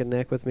so neck and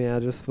neck with me. I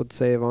just would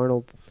save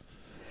Arnold.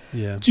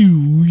 Yeah.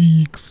 2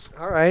 weeks.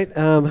 All right,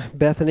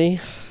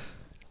 Bethany,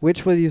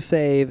 which will you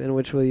save and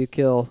which will you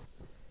kill?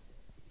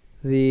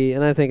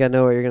 And I think I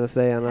know what you're gonna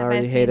say, and I Have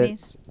already seen hate it.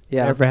 these?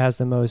 Yeah, Whoever has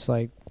the most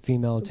like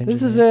female attention.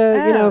 this is to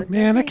it. a you know Oh,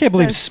 Man, I That's can't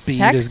believe so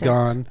Speed is sexist.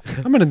 gone.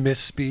 I'm gonna miss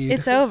Speed.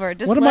 It's over.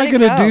 Just What am let I it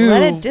gonna go. do?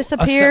 Let it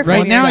disappear. A from Right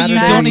your now, you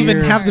Saturday don't even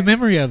year. have the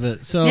memory of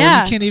it, so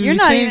yeah, you can't even you're be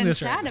not saying even this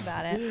sad right.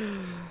 about it.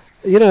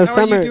 you know How are you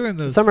summer doing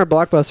this? summer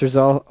blockbusters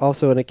are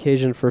also an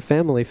occasion for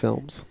family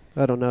films.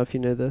 I don't know if you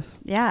knew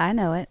this. Yeah, I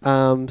know it.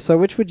 So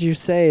which would you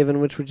save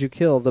and which would you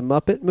kill? The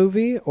Muppet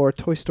movie or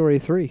Toy Story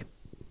 3?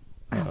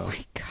 Oh Uh-oh.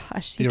 my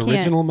gosh, the you can't.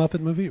 original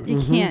Muppet movie.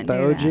 You can't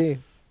the do OG.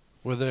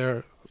 Were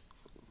there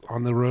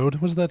on the road?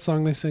 What's that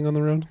song they sing on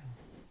the road?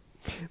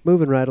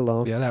 Moving right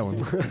along. Yeah, that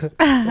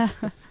one.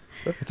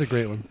 It's a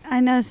great one. I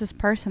know this is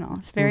personal.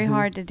 It's very Mhm.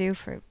 hard to do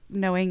for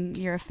knowing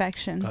your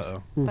affection.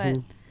 Uh-oh. But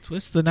Mhm.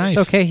 Twist the knife.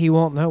 It's okay. He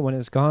won't know when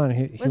it's gone.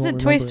 He was won't it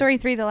Toy remember Story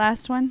 3 the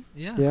last one?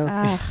 Yeah.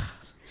 Yeah. Ugh.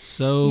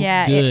 So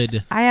Yeah,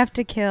 good. I have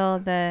to kill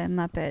the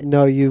Muppet.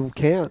 No, you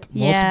can't.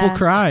 Multiple Yeah.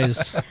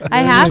 cries.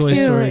 I have Toy to,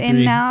 Story 3.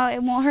 and now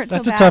it won't hurt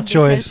That's so a bad tough because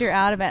choice. you're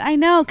out of it. I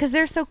know, because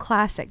they're so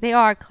classic. They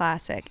are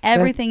classic.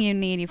 Everything you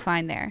need, you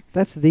find there.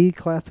 That's the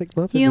classic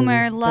Muppet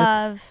Humor, movie.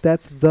 love.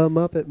 That's the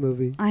Muppet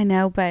movie. I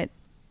know, but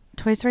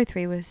Toy Story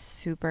 3 was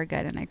super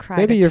good, and I cried.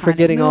 Maybe a you're ton. It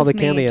forgetting all the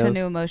moved me to a cameos.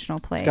 new emotional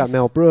place. It's got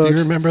Mel Brooks. Do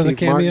you remember the Steve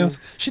cameos?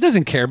 Martin. She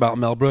doesn't care about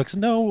Mel Brooks.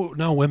 No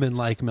women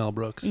like Mel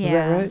Brooks. Yeah.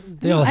 that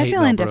right? They all I hate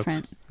feel Mel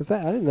indifferent. Is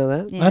that? I didn't know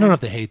that. Yeah. I don't know if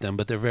they hate them,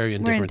 but they're very We're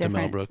indifferent to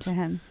Mel indifferent Brooks. to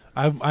him.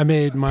 I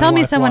made my Tell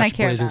me wife someone I watch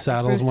care Blazing about.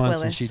 Saddles Bruce once, and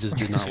Willis. she just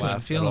did not laugh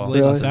at Feeling all.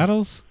 Blazing Really?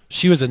 Saddles?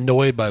 She was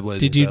annoyed by Blazing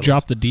Did you Saddles.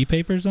 drop the D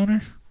papers on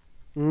her?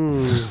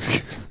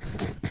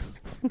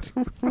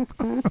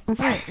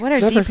 What are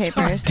Never- D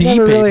papers? D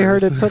Never really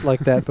papers. heard it put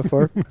like that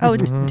before. Oh,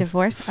 Mhm.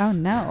 divorce? Oh,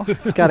 no.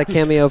 It's got a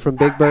cameo from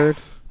Big Bird.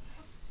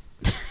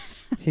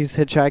 He's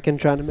hitchhiking,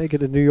 trying to make it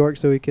to New York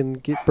so he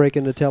can break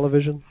into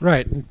television.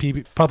 Right,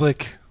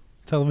 public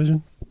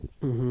television,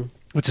 Mm-hmm.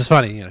 which is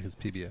funny, because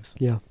PBS.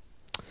 Yeah.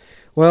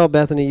 Well,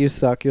 Bethany, you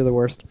suck. You're the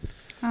worst.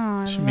 Oh,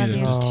 I She love made it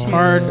you. just too.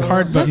 hard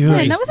but Listen,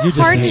 nice. that was You a just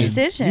hard hate-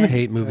 decision. You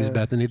hate movies,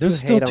 Bethany. There's you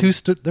still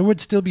hate 'em. there would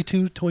still be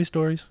 2 Toy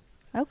Stories.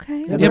 Okay.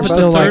 Yeah, Yeah, they're but both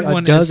the like third a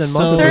one dozen is Muppet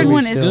so Third one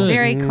movies is still.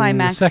 very The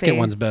climaxy. second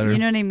one's better. You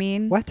know what I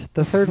mean? What?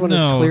 The third one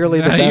No, is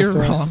clearly the best you're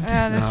one. wrong.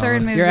 The No,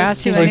 third movie You're is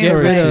asking too to get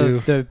Story rid animated. two.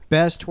 of the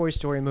best Toy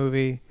Story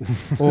movie,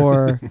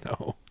 or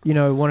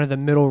No. one of the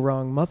middle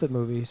rung Muppet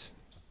movies.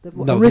 The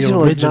No, the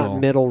original is original. not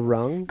middle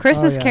rung.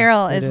 Christmas Oh, yeah,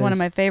 Carol it is one of is.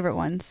 my favorite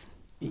ones.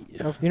 You're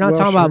not Well,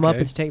 talking sure, about okay.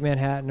 Muppets Take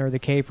Manhattan or The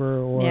Caper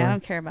or Yeah, I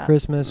don't care about.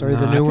 Christmas or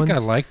No, the I new think ones. I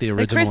like the The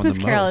original Christmas one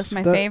the Carol most. is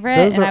my Th- favorite,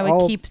 those and are I would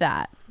all- keep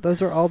that.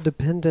 Those are all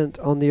dependent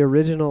on the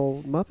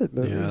original Muppet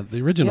movie. Yeah,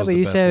 the original. Yeah, is but the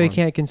you best said we one.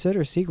 can't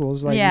consider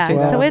sequels. Like, you Yeah, take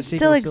Well, out so the it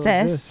still sequel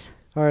exists.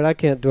 All right, I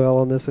can't dwell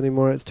on this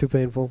anymore. It's too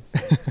painful.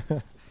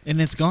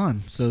 And it's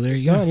gone. So there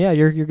It's you go. gone. Yeah,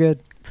 you're good.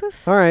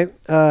 All right,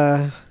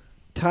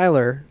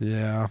 Tyler,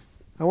 Yeah.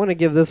 I want to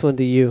give this one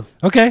to you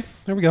Okay,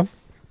 there we go.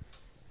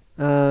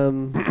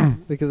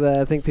 because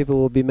I think people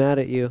will be mad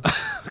at you.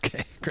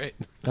 Okay, great.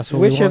 That's what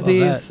Which we of want.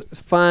 these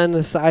fun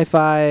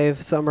sci-fi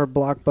summer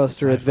blockbuster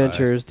Sci-fi.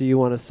 adventures do you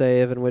want to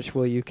save, and which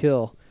will you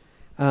kill?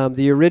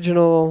 The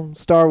original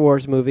Star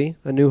Wars movie,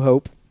 A New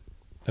Hope,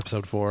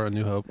 Episode 4, A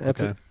New Hope.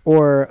 epi- Okay.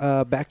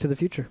 or Back to the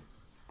Future?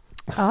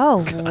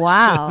 Oh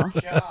wow,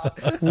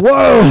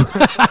 Whoa!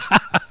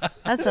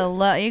 that's a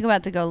low. You're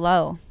about to go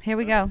low. Here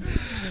we go.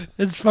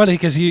 It's funny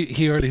because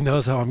he already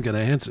knows how I'm going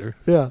to answer.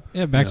 Yeah,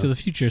 Yeah, Back Yeah. to the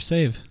Future.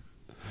 Save.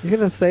 you're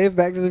gonna save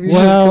Back to the Future.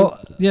 Well,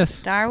 Yes.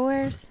 Star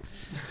Wars.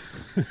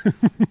 I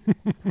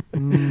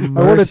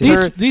wanna Mercy.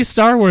 turn- These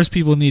Star Wars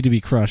people need to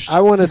be crushed.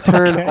 I want to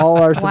turn all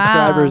our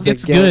subscribers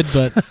It's good, against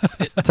but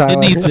it Tyler.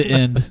 needs to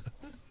end.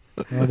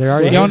 Oh, they're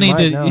already Y'all hating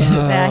need mine to.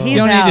 now. Yeah, he's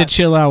Y'all need to out.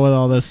 chill out with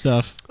all this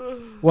stuff.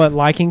 What,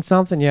 liking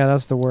something? Yeah,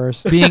 that's the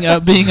worst. Being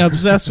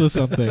obsessed with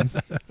something.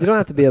 You don't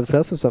have to be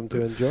obsessed with something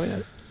to enjoy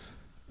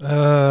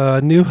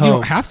it. New Hope. You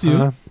don't have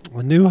to.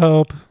 A New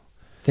Hope.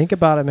 Think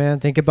about it, man.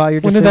 Think about your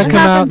When did decision. that What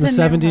come out? In happens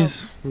the in New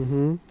 70s?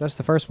 Mm-hmm. That's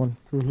the first one.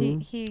 Mm-hmm.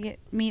 He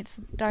meets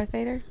Darth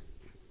Vader.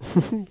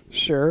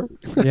 Sure.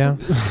 Yeah.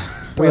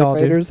 we Darth all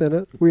do. Vader's in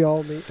it. We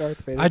all meet Darth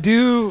Vader. I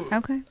do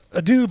Okay,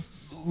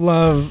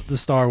 love the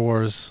Star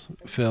Wars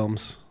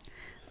films,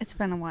 it's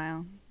been a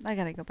while. I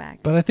gotta go back.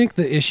 but I think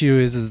the issue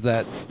is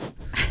that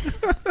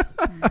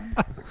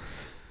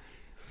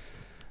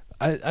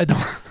I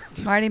don't.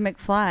 Marty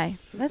McFly. I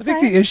That's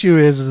think right. the issue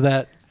is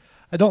that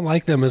I don't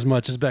like them as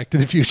much as Back to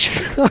the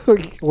Future.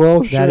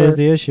 well, sure. That is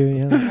the issue,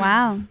 yeah.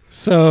 Wow.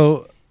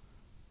 So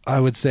I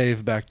would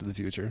save Back to the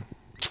Future.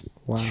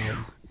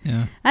 Wow.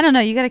 Yeah. I don't know.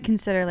 You got to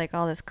consider like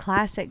all this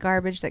classic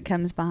garbage that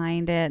comes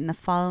behind it, and the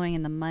following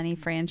and the money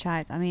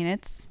franchise. I mean,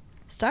 it's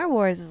Star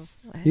Wars.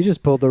 You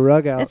just pulled the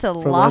rug out. It's a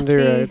from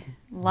under lofty,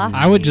 lofty.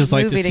 I would just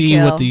like to movie see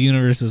kill. what the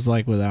universe is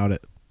like without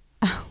it.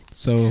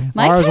 So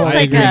Mike Ours has was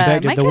like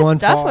perspective, Mike the has one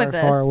stuff far, with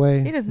this. far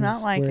away. He does not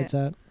is like where it. it's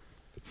at.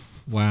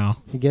 wow.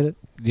 You get it?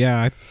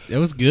 Yeah, it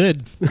was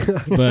good,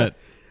 but it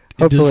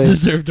Hopefully. just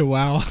deserved a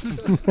wow.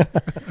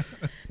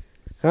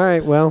 All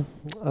right. Well,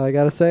 I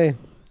gotta say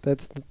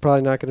that's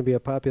probably not going to be a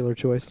popular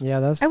choice. Yeah,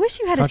 that's. I wish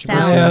you had a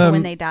Controversial. sound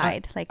when they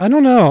died. Like I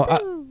don't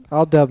know.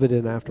 I'll dub it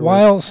in afterwards.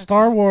 While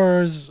Star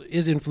Wars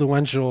is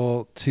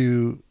influential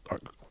to our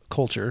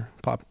culture,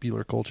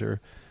 popular culture,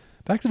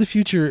 Back to the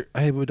Future,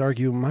 I would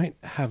argue, might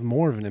have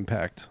more of an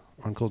impact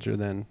on culture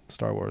than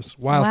Star Wars.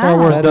 While Star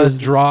Wow. Wars That does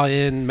is- draw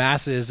in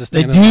masses to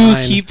They stand do in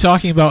line, keep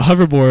talking about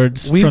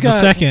hoverboards We've from the got-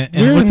 second, we're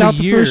and in without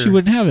the the first, you year-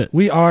 wouldn't have it.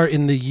 we are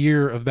in the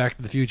year of Back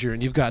to the Future,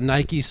 and you've got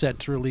Nike set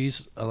to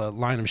release a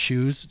line of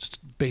shoes just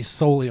based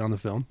solely on the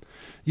film.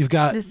 You've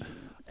got this.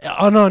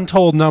 an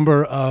untold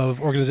number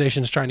of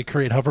organizations trying to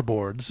create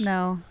hoverboards.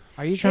 No.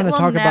 Are you trying It to will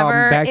talk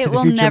never- about Back it to the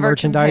will Future never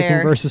merchandising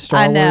compare. versus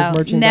Star I know. Wars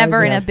merchandising?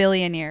 Never in Yeah. a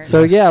billion years.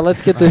 So yeah,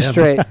 let's get this I am.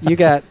 straight. You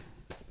got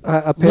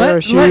a pair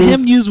of shoes. Let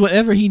him use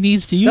whatever he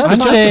needs to use. That's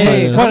to I'm fine. justify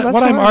saying this.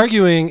 what I'm fine.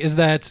 arguing is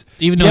that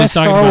Even though yes, he's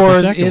talking Star about the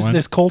Wars second is one.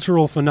 this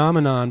cultural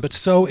phenomenon, but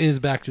so is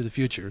Back to the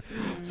Future.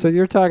 So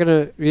you're talking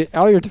to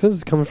all your defense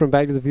is coming from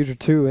Back to the Future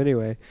 2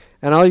 anyway,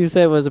 and all you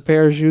said was a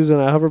pair of shoes and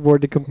a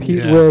hoverboard to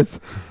compete Yeah. with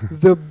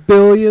the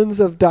billions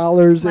of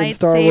dollars in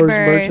Star Wars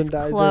Lightsabers,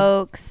 merchandising.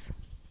 cloaks,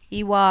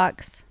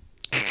 Ewoks.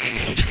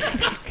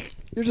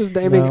 You're just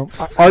naming No.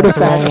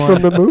 artifacts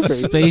from the movie.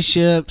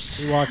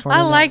 Spaceships. Ewoks weren't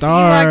I in like there.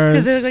 Ewoks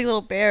because they Stars. look like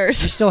little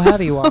bears. You still have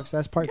Ewoks.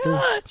 That's part 3.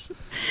 Gosh,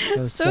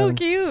 So so 7,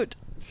 cute.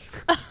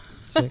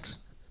 6,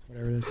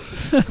 whatever it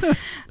is.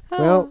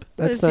 Well, Oh,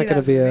 that's let's not see going to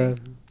that be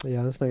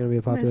movie. that's not going to be a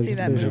I'm gonna popular see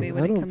that decision. movie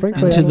when I it don't comes frankly,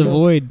 out. I Into don't the know.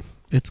 void.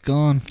 It's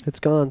gone. It's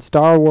gone.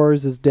 Star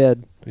Wars is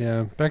dead.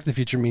 Yeah, Back to the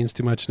Future means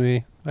too much to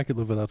me. I could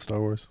live without Star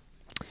Wars.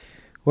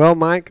 Well,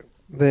 Mike,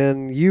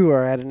 then you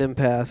are at an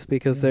impasse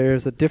because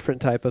there's a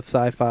different type of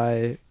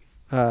sci-fi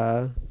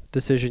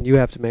decision you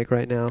have to make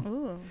right now.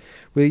 Ooh.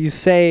 Will you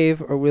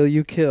save or will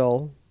you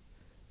kill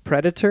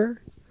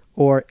Predator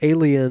or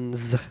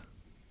Aliens?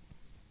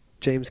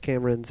 James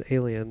Cameron's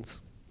Aliens.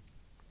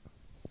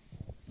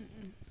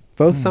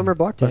 Both summer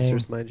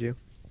blockbusters, mind you.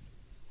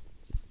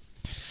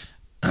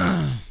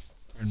 Pardon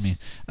me.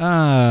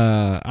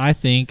 I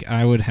think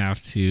I would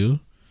have to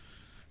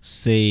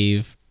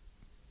save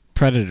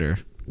Predator.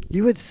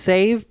 You would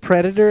save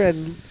Predator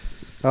and...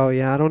 Oh,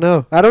 yeah, I don't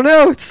know.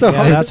 It's so Yeah,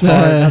 hard. that's It's,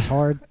 hard. That's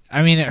hard.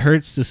 I mean, it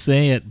hurts to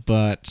say it,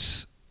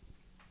 but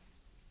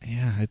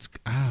yeah, it's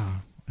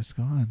gone.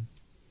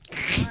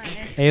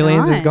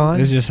 Aliens is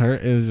gone. It's just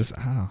hurt. It was just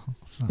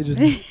You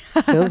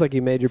just sounds like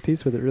you made your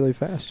peace with it really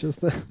fast just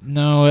then.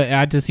 No,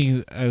 I just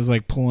think I was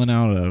like pulling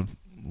out a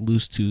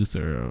loose tooth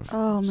or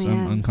Oh,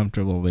 some man.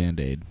 uncomfortable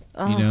Band-Aid.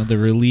 Oh. You know, the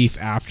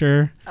relief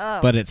after, Oh.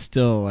 but it's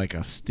still like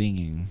a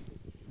stinging.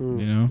 Mm.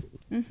 You know,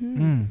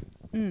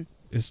 Mm-hmm.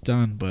 it's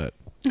done, but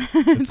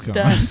it's gone.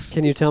 done.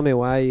 Can you tell me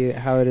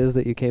how it is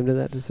that you came to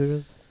that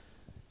decision?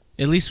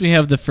 At least we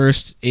have the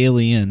first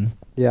Alien.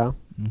 Yeah.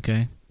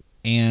 Okay,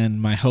 and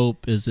my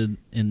hope is in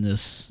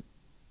this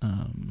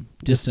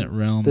distant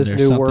realm. this There's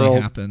new something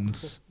world.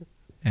 happens,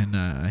 and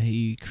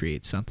he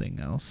creates something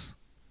else.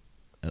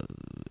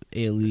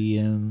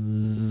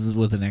 Aliens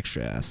with an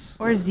extra S.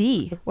 Or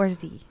Z.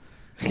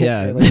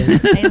 Yeah,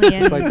 Aliens. Aliens.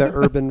 It's like the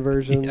urban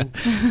version,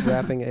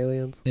 rapping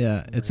aliens.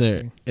 yeah. It's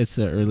the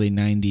early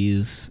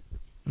 '90s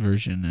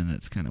version, and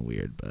it's kind of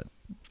weird, but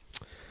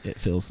it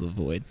fills the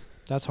void.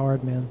 That's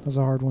hard, man. That's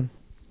a hard one.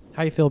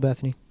 How you feel,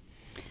 Bethany?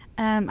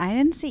 I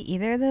didn't see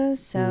either of those,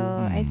 so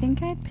I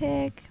think I'd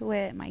pick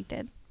what Mike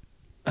did.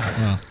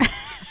 Well,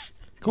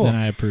 Cool. Then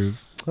I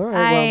approve. All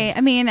right.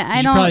 I mean, I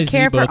should probably don't see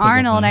care both for of them,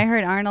 Arnold. though. I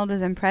heard Arnold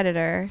was in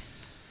Predator.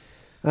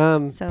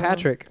 Well, so-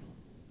 Patrick,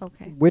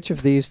 Okay. which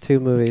of these two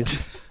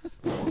movies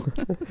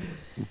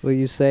will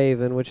you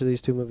save, and which of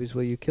these two movies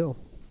will you kill?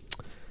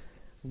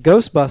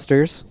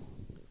 Ghostbusters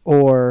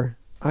or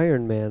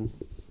Iron Man?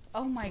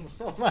 Oh my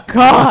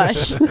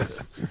gosh.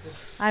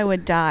 I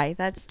would die.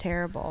 That's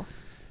terrible.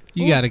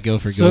 You got to go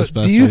for So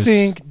Ghostbusters. do you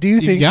think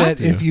You've got that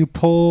to. if you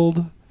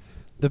pulled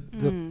the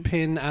Mm.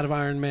 pin out of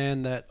Iron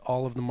Man, that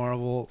all of the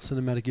Marvel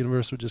Cinematic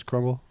Universe would just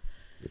crumble?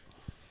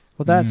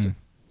 Well, that's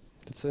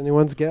It's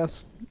anyone's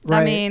guess.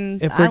 right. I mean,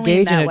 if I we're lean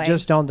gauging that it way.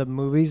 just on the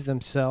movies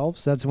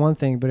themselves, that's one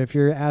thing. But if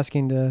you're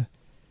asking the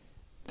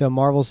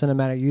Marvel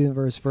Cinematic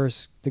Universe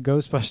versus the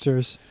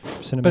Ghostbusters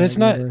Cinematic it's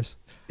not Universe,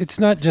 It's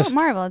not It's just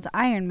not Marvel. It's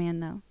Iron Man,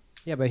 though.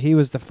 yeah, but he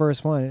was the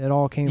first one. It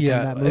all came from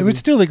that movie. it would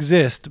still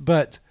exist,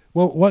 but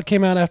what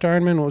came out after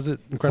Iron Man? What was it?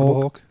 Incredible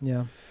Hulk.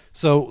 Yeah.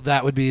 So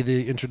that would be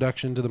the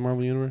introduction to the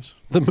Marvel Universe,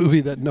 the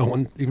movie that no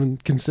one even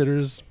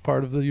considers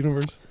part of the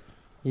universe.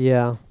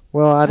 Yeah.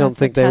 Well, I don't That's a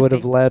think they would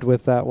have toughie. led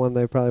with that one.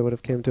 They probably would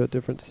have came to a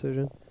different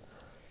decision.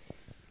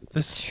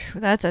 This,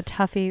 That's a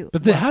toughie.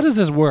 but how does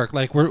this work?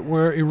 Like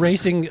we're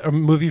erasing a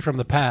movie from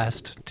the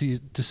past to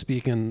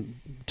speak in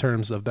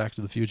terms of Back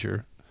to the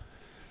Future,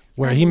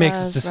 where I he makes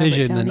love this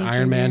decision, Robert and Downey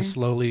Iron Man Jr..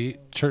 slowly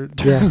turns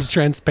Yeah.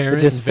 transparent.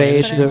 It just and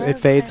fades. vanishes. It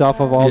fades off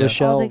of all Yeah. the All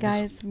shelves the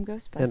guys from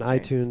Ghostbusters. and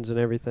iTunes and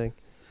everything.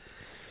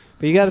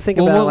 But you got to think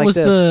Well, about it what like was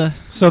this. the?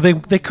 So they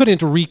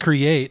couldn't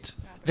recreate.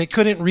 They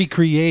couldn't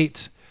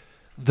recreate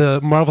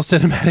the Marvel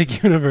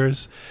Cinematic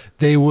Universe.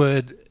 It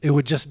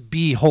would just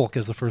be Hulk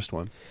as the first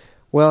one.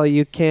 Well,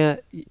 you can't.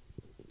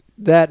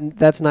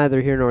 That's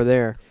neither here nor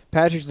there.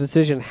 Patrick's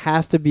decision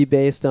has to be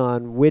based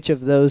on which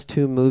of those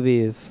two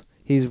movies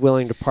he's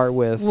willing to part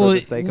with for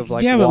the sake of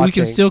like yeah, watching. but we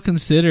can still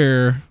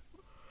consider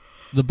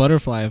the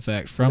butterfly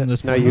effect from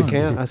this. No, point you on.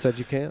 can't. I said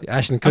you can't.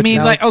 Ashton Kutcher. I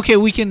mean, like, okay,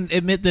 we can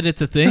admit that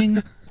it's a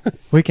thing.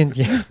 We can.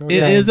 Yeah. It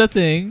is a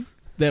thing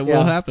that will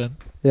Yeah. happen.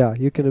 Yeah,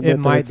 you can admit It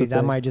might it's be. a That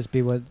thing. might just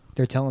be what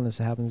they're telling us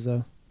happens,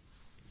 though.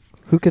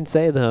 Who can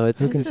say though? It's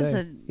Who can This is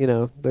say?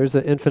 there's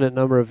an infinite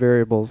number of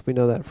variables. We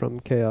know that from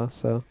Chaos,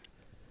 so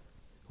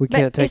we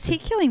can't But take. is he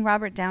killing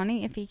Robert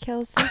Downey if he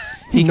kills this?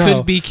 He No.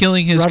 could be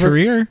killing his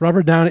career.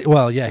 Robert Downey.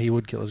 Well, yeah, he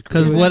would kill his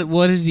career. Because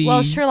what did he?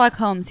 Well, Sherlock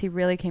Holmes, he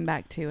really came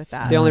back to with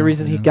that. the only Ah,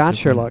 reason he yeah, got good point.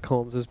 Sherlock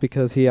Holmes is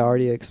because he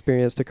already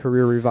experienced a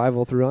career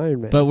revival through Iron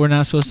Man. But we're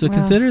not supposed to Well.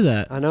 consider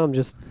that. I know I'm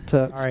just.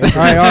 All right.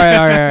 All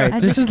right. I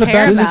This just is the care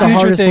Back to the about it. Future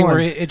hardest thing one. where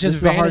it This just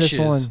is the hardest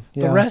vanishes. one.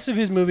 The Yeah. rest of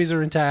his movies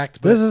are intact,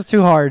 but This is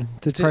too hard.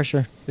 The It's it.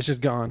 pressure. it's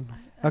just gone.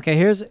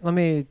 Okay, let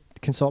me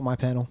consult my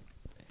panel.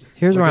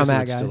 Here's Well, where I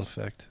I'm guess it at, would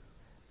still guys. affect.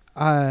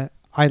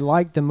 I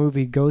like the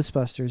movie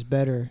Ghostbusters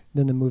better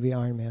than the movie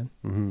Iron Man.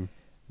 Mm-hmm.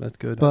 That's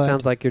good. But-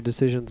 Sounds like your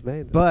decision's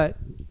made. But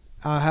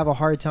I have a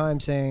hard time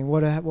saying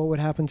what would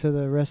happen to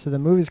the rest of the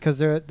movies, because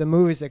the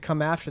movies that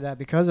come after that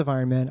because of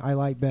Iron Man I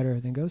like better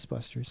than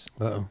Ghostbusters.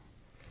 Uh-oh.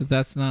 But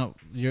that's not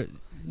your.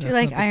 Do you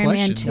like Iron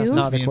Man 2? That's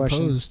not the being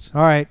question. posed.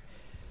 All right,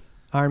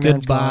 Iron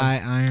Man's Goodbye,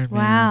 gone. Iron Man.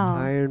 Wow.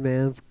 Iron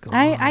Man's gone.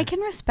 I can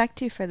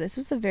respect you for this.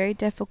 This was a very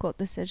difficult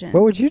decision.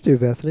 What would you do,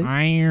 Bethany?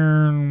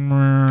 Iron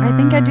Man. I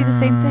think I'd do the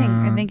same thing.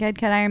 I think I'd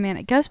cut Iron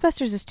Man.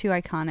 Ghostbusters is too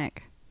iconic.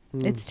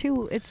 Hmm. It's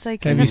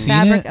like Have in you the seen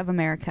fabric it? of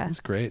America. That's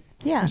great.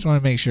 I Yeah, just want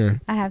to make sure.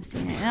 I have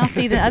seen it. And I'll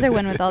see the other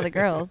one with all the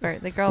girls,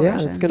 the girl Yeah,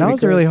 version. it's gonna That be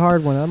was a great. really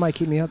hard one. That might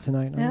keep me up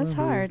tonight. That was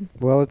hard.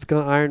 Well, it's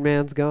gone. Iron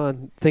Man's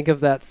gone. Think of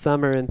that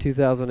summer in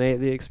 2008,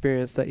 the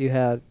experience that you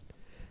had.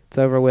 It's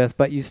over with,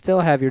 but you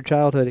still have your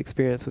childhood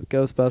experience with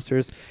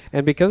Ghostbusters,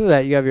 and because of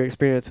that, you have your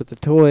experience with the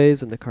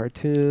toys and the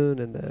cartoon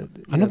and the.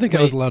 I don't think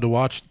I was allowed to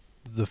watch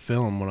the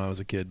film when I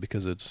was a kid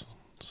because it's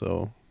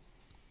so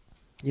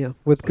Yeah,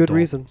 with good adult.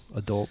 reason.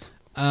 Adult.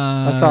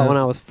 I saw it when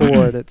I was 4,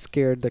 and it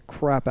scared the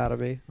crap out of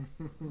me.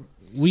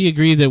 We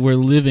agree that we're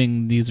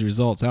living these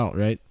results out,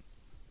 right?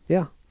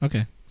 Yeah,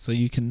 Okay. So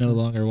you can no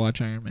longer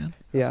watch Iron Man.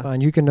 yeah.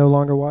 Fine. You can no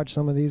longer watch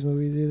some of these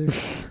movies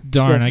either.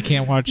 Darn, I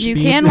can't watch You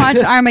Speed. can watch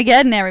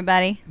Armageddon,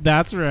 everybody.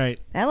 That's right.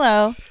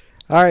 Hello.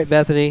 All right,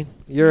 Bethany,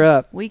 you're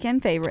up.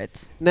 Weekend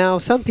favorites. Now,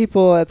 some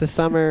people at the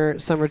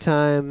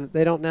summertime,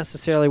 they don't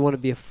necessarily want to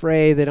be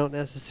afraid. They don't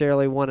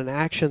necessarily want an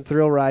action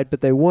thrill ride,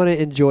 but they want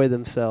to enjoy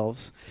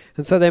themselves.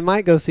 And so they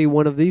might go see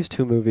one of these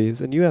two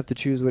movies, and you have to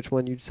choose which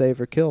one you'd save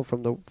or kill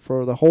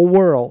for the whole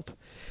world.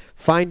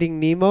 Finding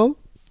Nemo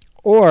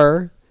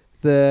or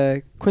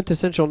the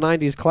quintessential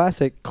 90s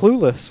classic,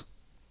 Clueless.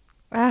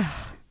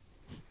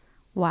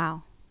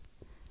 Wow.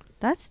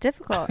 That's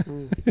difficult.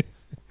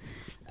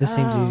 This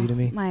seems easy to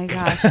me. My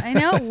gosh. I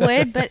know it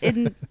would, but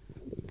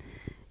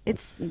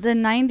it's the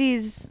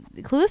 90s.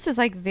 Clueless is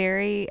like a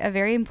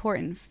very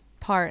important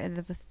part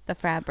of the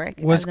fabric.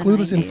 Was of the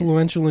Clueless 90s.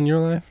 influential in your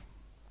life?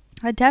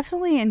 I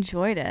definitely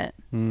enjoyed it.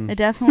 Hmm. I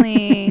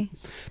definitely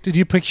Did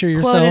you picture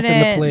yourself quoted in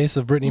the it, place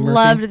of Brittany Murphy?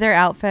 loved their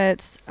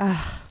outfits.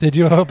 Ugh, Did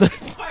you hope that?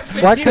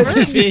 Why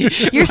couldn't you?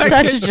 you're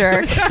such a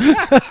jerk.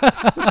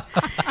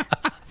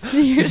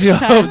 You're Did you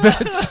hope such,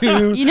 that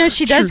two you know,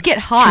 she does get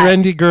hot.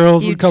 trendy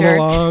girls you would come jerk.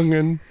 along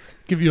and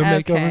give you a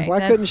Okay. makeover? Why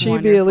That's couldn't she be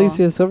wonderful.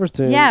 Alicia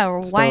Silverstone? Yeah, or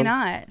why Stone?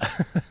 not?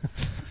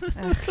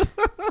 Ugh.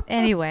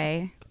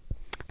 Anyway,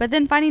 but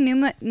then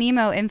Finding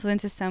Nemo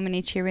influences so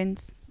many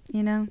childrens,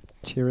 you know,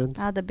 Cheering.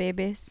 all the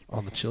babies.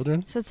 All the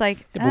children? So it's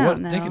like Yeah, I but what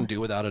don't know. they can do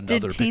without Did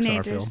another Pixar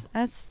teenagers? film?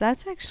 That's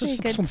actually Just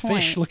a good some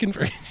point. fish looking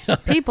for.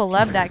 People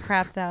love that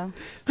crap though.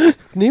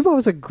 Nemo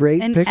was a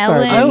great And Pixar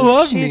Ellen, I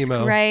love she's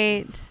Nemo.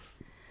 great.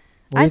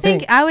 What do you I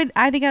think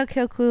I think I'll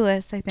kill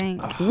Clueless. I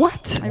think.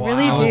 What? I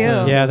really Wow.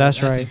 do. Yeah,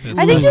 that's right. I think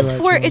That's just the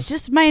for right it's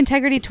just my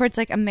integrity towards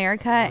like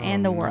America Oh,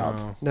 and the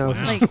world. No.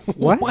 Like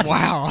What?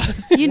 Wow.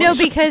 you know,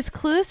 because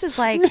Clueless is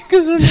like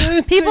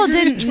people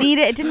didn't need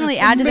it. It didn't really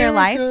add to their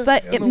life, America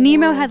but and the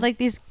Nemo world. had like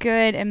these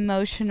good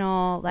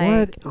emotional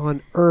like. What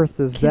on earth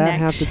does that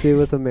have to do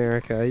with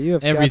America? You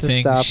have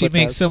Everything. got to stop She with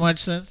makes that. so much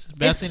sense.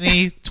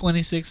 Bethany,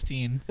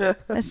 2016.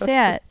 That's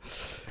it.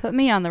 Put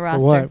me on the For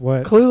roster.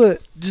 what? Clueless.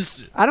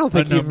 Just I don't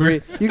think a you've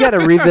number. you got to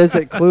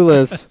revisit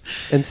Clueless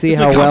and see it's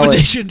how a well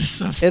combination to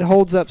something. it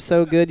holds up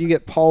so good. You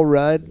get Paul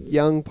Rudd,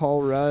 young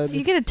Paul Rudd.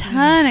 You get a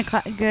ton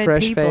of good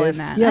Fresh people in face.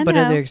 that. Yeah, I but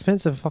at know. the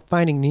expense of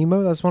Finding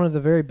Nemo, that's one of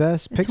the very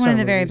best It's Pixar one of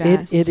the very movies.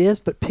 best. It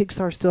is, but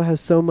Pixar still has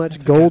so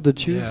much gold to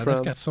choose yeah, from.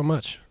 they've got so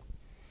much.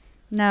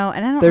 No,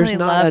 and I don't There's really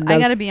not love. I enough-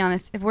 gotta be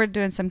honest. If we're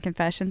doing some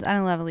confessions, I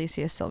don't love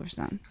Alicia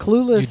Silverstone.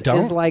 Clueless You don't?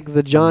 is like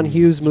the John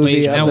Hughes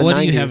movie Wait, of now the what 90s.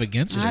 do you have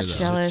against her, Not though?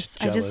 jealous.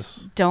 I jealous.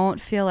 just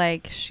don't feel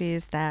like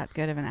she's that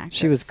good of an actress.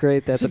 She was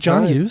great. That's Is it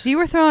John Hughes? If you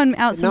were throwing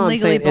out some No, I'm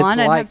Legally saying it's Blonde,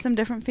 I'd like- have some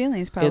different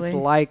feelings probably. It's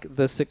like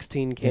the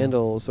 16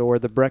 Candles or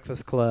the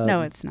Breakfast Club.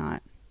 no, it's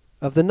not.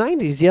 of the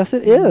 90s. Yes,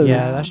 it is.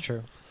 Yeah, that's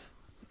true.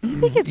 You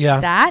think it's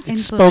Yeah, that It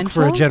influential? spoke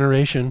for a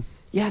generation.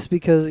 Yes,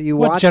 because you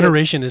What watch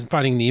generation is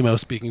Finding Nemo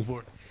speaking for?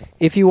 it.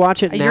 If you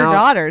watch it now, Your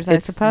daughters, I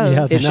it's- suppose.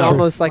 Yeah, it's That's true.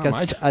 almost like Not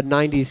my a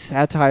 90s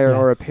satire Yeah.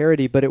 or a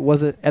parody, but it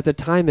wasn't at the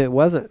time. It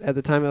wasn't at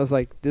the time. It was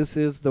like, this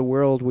is the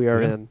world we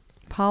are Yeah. in.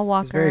 Paul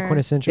Walker. It's very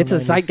quintessential. It's a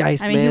 90s.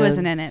 zeitgeist, I mean, man. he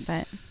wasn't in it,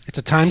 but It's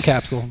a time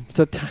capsule.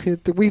 So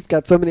we've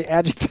got so many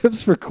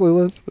adjectives for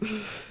Clueless.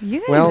 you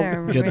guys Well,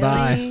 are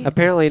goodbye. really.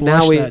 Apparently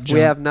Flush now we that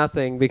junk. have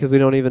nothing because we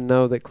don't even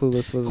know that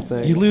Clueless was a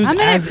thing. You lose I'm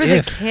in it as for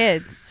if. the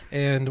kids.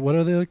 And what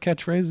are the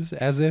catchphrases?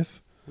 As if.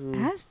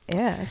 Mm. As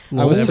if.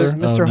 I was Whatever.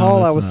 Mr.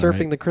 Hall. I was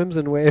surfing the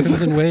Crimson Wave,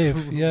 Crimson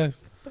Wave. Yeah.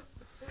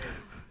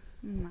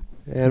 Mm.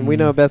 and we Mm.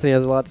 know Bethany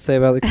has a lot to say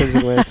about the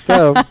Crimson Wave.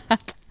 So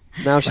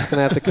now she's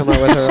gonna have to come up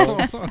with her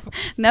own.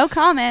 No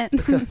comment.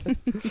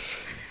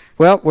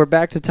 Well, we're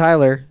back to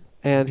Tyler,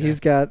 and he's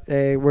got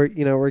a. We're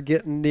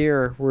getting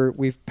near.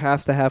 We've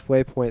passed the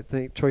halfway point. I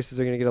think choices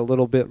are going to get a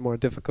little bit more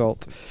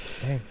difficult.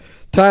 Dang.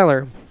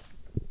 Tyler,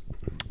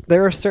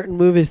 there are certain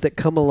movies that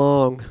come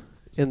along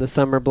in the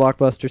summer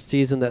blockbuster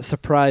season that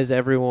surprise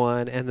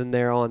everyone, and then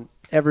they're on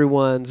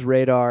everyone's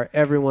radar.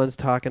 Everyone's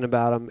talking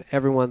about them.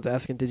 Everyone's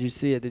asking, "Did you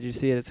see it? Did you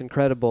see it? It's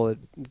incredible. It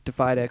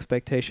defied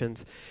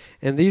expectations."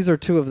 And these are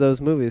two of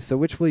those movies. So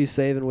which will you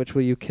save and which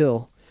will you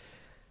kill?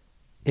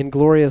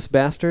 Inglourious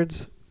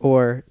Bastards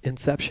or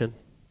Inception?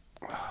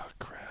 Oh,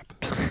 crap.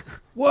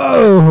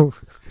 Whoa!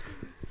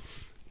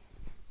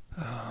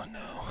 Oh,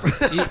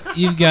 no.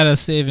 You've got to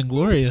save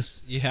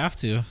Inglorious. You have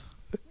to.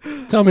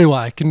 Tell me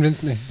why.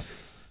 Convince me.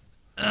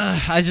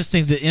 I just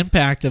think the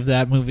impact of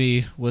that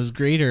movie was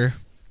greater.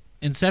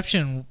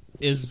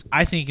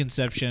 I think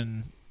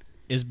Inception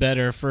is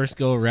better first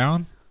go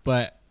around,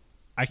 but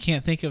I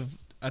can't think of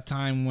a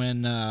time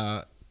when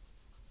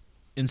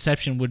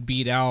Inception would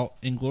beat out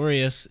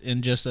Inglorious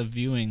in just a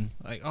viewing.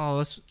 Like,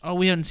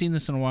 we haven't seen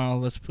this in a while.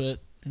 Let's put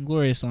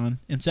Inglorious on.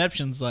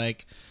 Inception's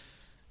like,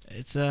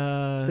 it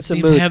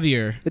seems mood.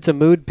 heavier. It's a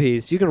mood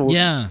piece. You can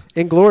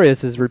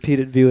Inglourious is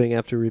repeated viewing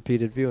after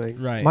repeated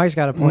viewing. Right. Mike's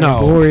got a point.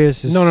 No.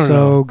 Glorious is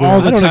so good.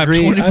 All the I don't time,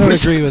 agree. I don't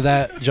 20%. agree with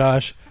that,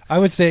 Josh. I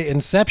would say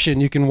Inception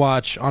you can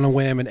watch on a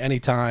whim at any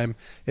time.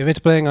 If it's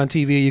playing on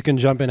TV, you can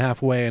jump in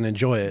halfway and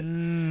enjoy it.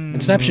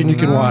 Inception you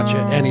can watch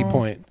at any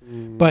point.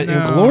 But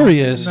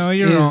Inglorious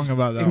you're wrong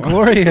about that one.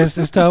 Inglorious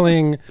is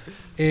telling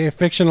a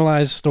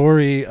fictionalized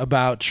story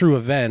about true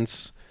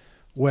events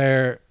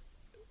where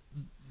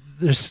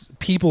there's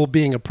people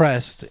being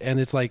oppressed and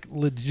it's like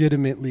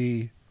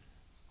legitimately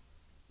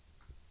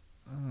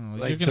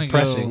like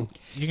depressing.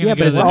 Yeah,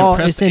 but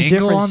it's in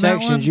different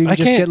sections. You can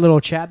just get little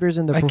chapters,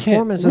 and the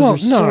performances are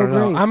so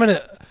great.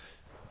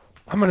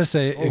 I'm gonna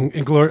say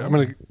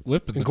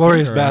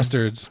Inglourious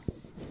Bastards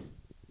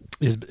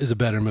is a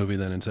better movie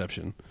than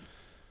Inception,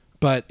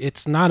 but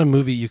it's not a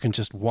movie you can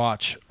just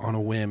watch on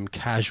a whim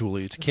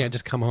casually. You can't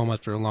just come home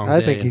after a long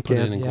day and put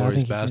in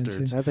Inglourious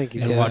Bastards I think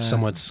you and can. watch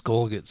someone's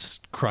skull get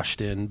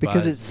crushed in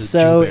Because by it's the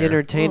so Jew bear.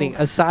 entertaining.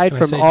 Aside Can I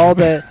from say all Jew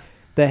bear?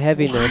 the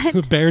heaviness.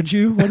 The bear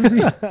Jew? What is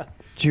he?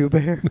 Jew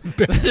bear?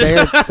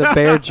 The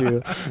bear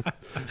Jew.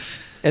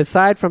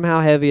 Aside from how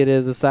heavy it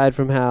is, aside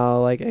from how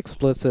like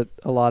explicit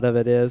a lot of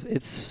it is,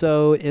 it's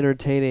so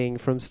entertaining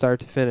from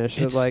start to finish.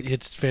 It's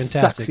sucks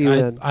fantastic. you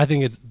in. I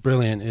think it's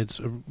brilliant. It's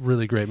a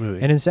really great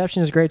movie. And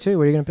Inception is great too.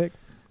 What are you gonna pick?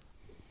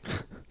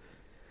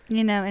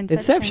 You know, Inception's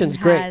Inception's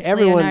great. has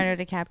Everyone-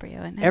 Leonardo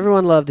DiCaprio in it.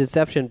 Everyone loved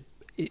Inception.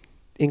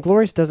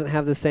 Inglourious doesn't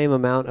have the same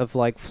amount of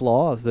like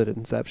flaws that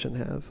Inception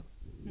has.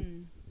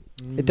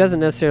 It doesn't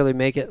necessarily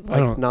make it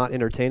like not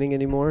entertaining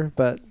anymore,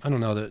 but I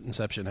don't know that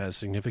Inception has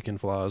significant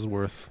flaws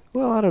worth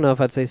well, I don't know if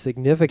I'd say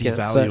significant.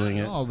 devaluing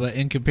it. Oh, but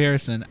in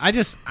comparison,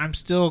 I'm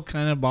still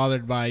kind of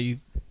bothered by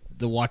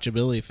the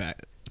watchability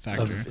factor.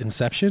 Of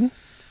Inception?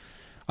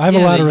 I have a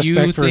Yeah, lot of that you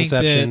respect for think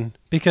Inception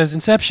because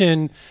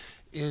Inception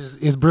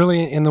is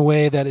brilliant in the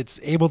way that it's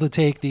able to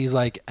take these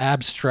like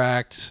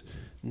abstract,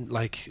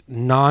 like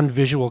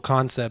non-visual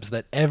concepts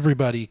that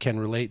everybody can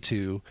relate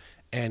to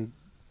and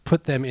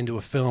put them into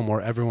a film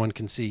where everyone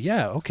can see,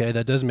 yeah, okay,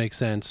 that does make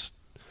sense.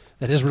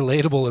 That is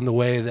relatable in the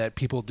way that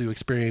people do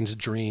experience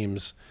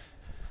dreams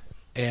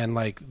and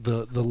like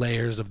the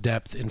layers of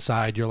depth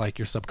inside your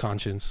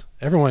subconscious.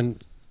 Everyone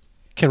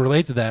can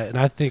relate to that, and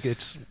I think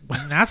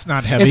That's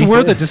not heavy. it's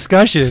worth a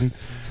discussion.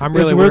 I'm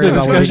really It's worth worried a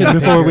about what discussion you're gonna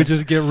before pick we here.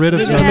 just get rid of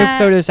Let something. Yeah. me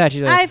throw this at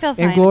you. Though. I feel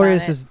fine Inglourious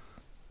about it. is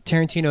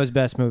Tarantino's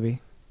best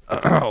movie.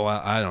 Oh,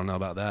 well, I don't know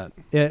about that.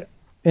 It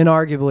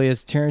inarguably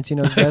is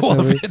Tarantino's best Well,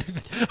 movie.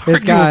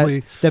 It's got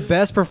arguably. the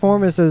best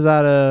performances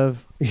out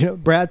of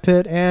Brad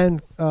Pitt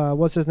and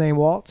what's his name,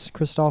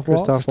 Christoph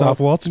Waltz. Christoph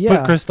Waltz. Yeah.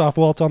 Put Christoph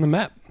Waltz on the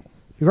map.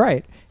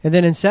 Right, and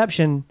then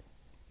Inception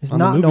is On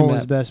the not movie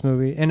Nolan's map. best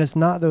movie, and it's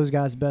not those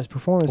guys' best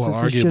performances.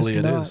 Well, It's just arguably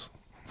it not. is.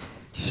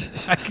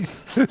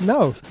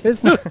 No,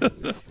 it's not.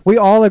 We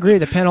all agree.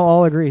 The panel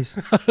all agrees.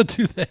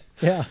 Do they?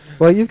 Yeah.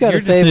 Well, you've got Your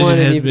to save decision one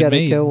and has you've been got to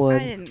made. kill I one.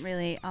 didn't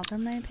really offer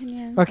my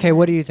opinion. Okay,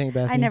 what do you think,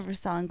 Bethany? I never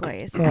saw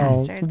Inglourious Oh,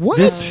 Bastards.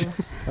 what? so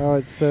Oh,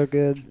 it's so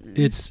good.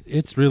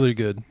 It's really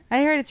good.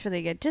 I heard it's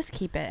really good. Just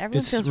keep it. Everyone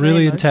It's feels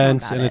really emotional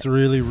intense about and it. it's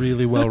really,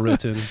 really well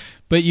written.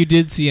 But you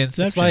did see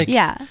Inception. like-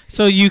 Yeah.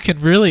 So you can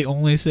really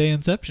only say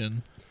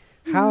Inception.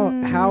 How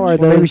are Well,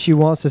 maybe those? she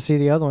wants to see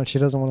the other one. She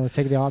doesn't want to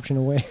take the option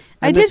away.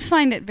 I I know- did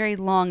find it very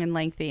long and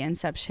lengthy,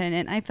 Inception,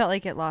 and I felt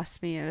like it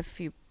lost me at a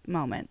few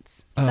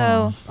moments.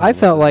 So I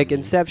felt like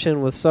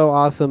Inception was so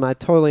awesome. I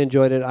totally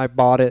enjoyed it. I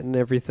bought it and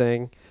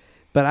everything,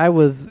 but I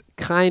was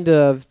kind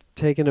of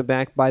taken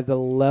aback by the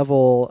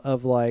level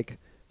of like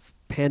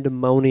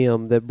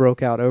pandemonium that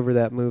broke out over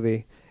that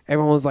movie.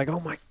 Everyone was like, "Oh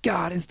my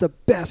god, it's the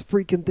best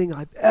freaking thing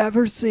I've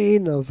ever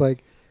seen." And I was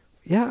like,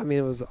 "Yeah, I mean,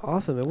 it was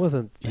awesome. It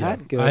wasn't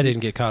that good." I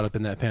didn't get caught up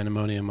in that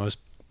pandemonium. I was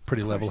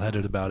pretty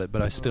level-headed about it,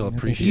 but I still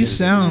appreciate You it.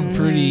 sound Mhm.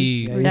 pretty.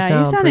 Yeah, No, you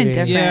sound sounded pretty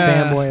different.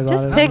 Yeah. fanboy about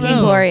just it. pick I don't know.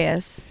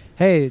 Inglorious.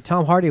 Hey,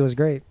 Tom Hardy was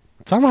great.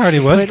 Tom Hardy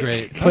was Put-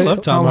 great. I Put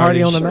love Tom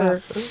Hardy Hardy. on the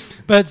map.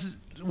 But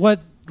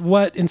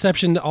what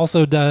Inception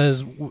also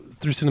does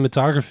through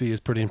cinematography is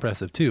pretty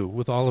impressive too.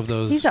 With all of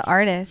those, He's an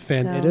artist.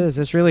 fan- so. It is.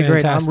 It's really great.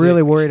 I'm Fantastic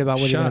really worried about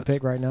what you're going to shots.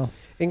 pick right now.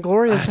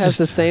 Inglorious I has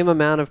the just- same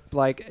amount of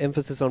like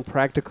emphasis on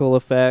practical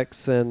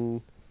effects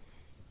and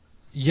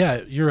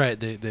yeah, you're right.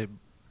 They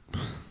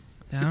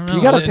I don't know.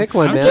 You gotta pick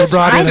one, I'm man. just-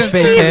 Brought in I a can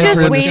fake see head this for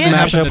him to waiting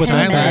smash up with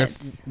Tyler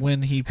minutes.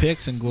 when he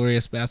picks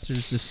Inglorious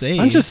Bastards to save.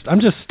 I'm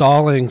just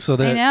stalling so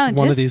that know,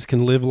 one of just- these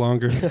can live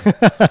longer.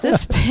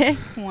 Just pick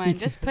one.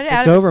 Just put it out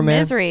It's of over, its man.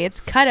 misery. It's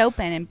cut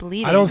open and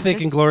bleeding. I don't think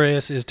Just-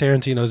 Inglorious is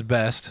Tarantino's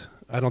best.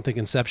 I don't think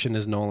Inception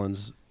is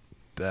Nolan's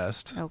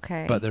best.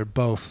 Okay. But they're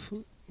both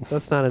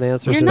That's not an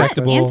answer. You're to not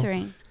that respectable. question.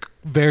 answering.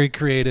 very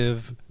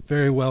creative,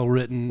 very well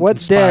written.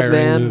 What's dead, inspiring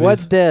man? movies.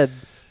 What's dead?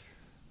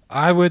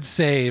 I would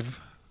save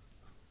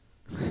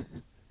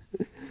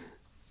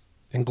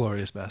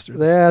Inglorious Bastards.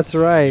 That's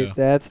right. Yeah.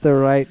 That's the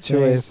right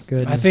choice.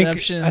 Good. I think-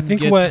 Inception I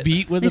think gets what-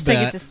 beat At with a least I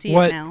get bat. to see it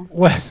what now.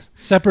 what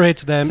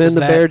separates them Send is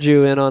the that bear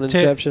Jew in on Ta-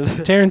 Inception.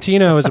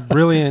 Tarantino is a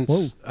brilliant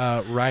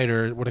Whoa.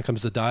 writer when it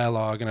comes to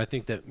dialogue, and I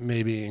think that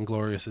maybe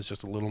Inglorious is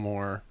just a little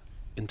more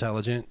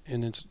intelligent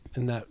in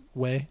that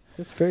way.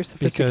 It's very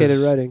sophisticated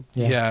Because- writing.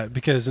 Yeah.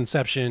 Because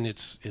Inception,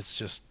 it's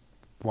just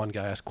one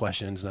guy asks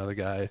questions, another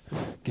guy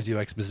gives you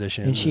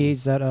exposition, And she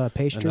eats that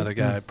pastry. another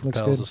guy Looks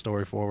propels good. the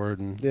story forward,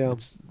 and Yeah.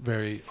 it's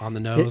very on the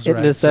nose. It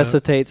right?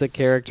 necessitates a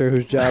character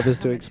whose job is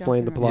to I'm a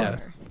explain the joker. plot.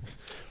 Yeah.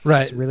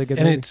 Right. It's a really good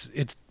and movie.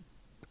 it's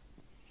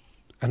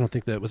I don't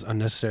think that was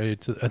unnecessary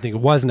I think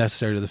it was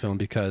necessary to the film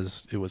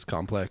because it was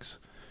complex.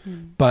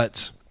 Mm.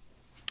 But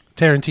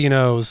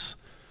Tarantino's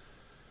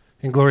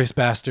Inglourious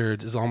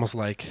Bastards is almost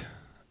like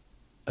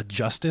a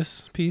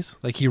justice piece.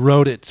 Like he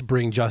wrote it to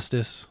bring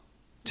justice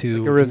to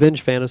Like a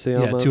revenge fantasy yeah,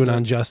 almost. to an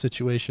unjust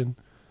situation.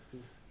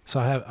 So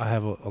I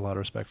have a lot of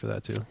respect for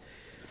that too.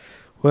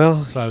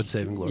 Well, So I would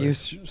save you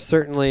Inglourious.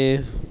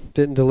 certainly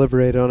didn't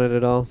deliberate on it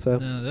at all. So,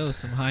 No, that was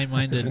some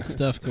high-minded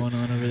stuff going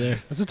on over there.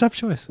 That's a tough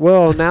choice.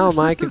 well, now,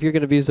 Mike, if you're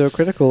going to be so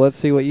critical, let's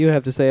see what you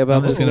have to say about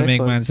I'm this just gonna next make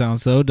one. mine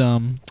sound so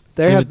dumb.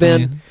 There Give have it to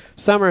me. been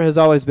summer has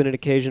always been an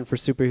occasion for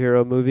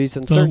superhero movies,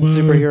 and certain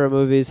Summer. superhero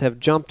movies have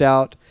jumped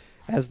out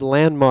as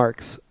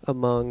landmarks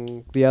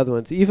among the other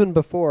ones, even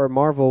before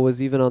Marvel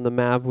was even on the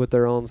map with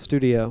their own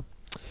studio.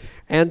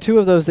 And two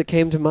of those that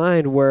came to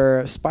mind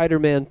were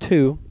Spider-Man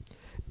 2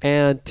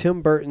 and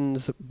Tim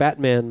Burton's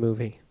Batman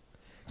movie.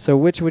 So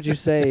which would you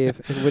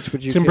save, and which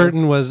would you Tim kill?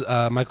 Burton was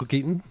Michael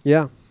Keaton.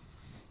 Yeah,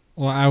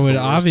 Well, I It's would the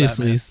worst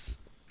obviously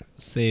Batman.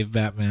 save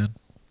Batman.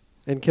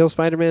 and kill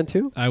Spider-Man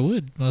 2? I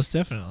would most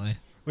definitely.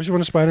 Which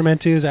one of Spider-Man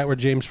 2 is that where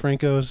James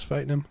Franco is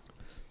fighting him?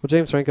 Well,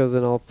 James Franco's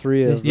in all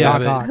three of He's them. Yeah, Doc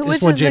but Ock. Who this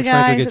which one is the James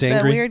Franco guy? Is gets it the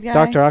angry. weird guy?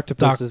 Dr. Octopus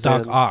Doc is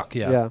Doc in. Ock,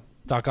 yeah. Yeah.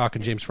 Doc Ock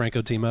and James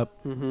Franco team up.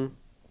 Mm-hmm.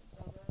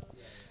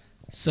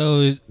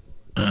 So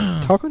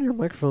Talk on your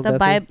microphone, The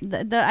Bethany.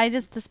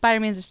 the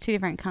Spider-Mans. There's two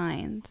different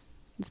kinds.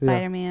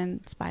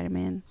 Spider-Man.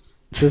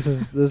 This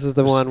is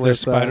the one with There's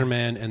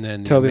Spider-Man and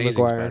then the Tobey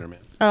Amazing Maguire. Spider-Man.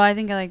 Oh, I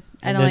think I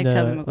And don't like then,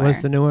 Tobey Maguire.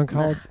 What's the new one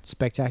called?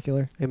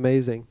 Spectacular.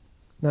 Amazing.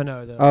 No.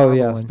 The Oh Marvel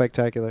yeah, one.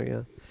 spectacular.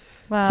 Yeah.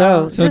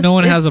 Well, So no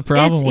one it's- has a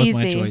problem it's with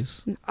my easy.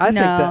 choice. I think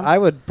that No. I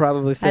would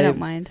probably I save don't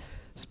mind.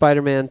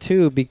 Spider-Man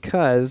 2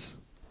 because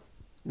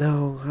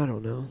no, I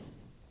don't know.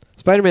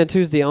 Spider-Man 2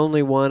 is the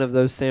only one of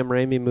those Sam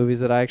Raimi movies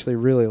that I actually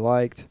really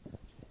liked,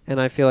 and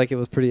I feel like it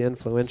was pretty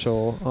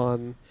influential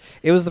on.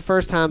 It was the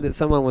first time that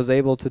someone was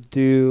able to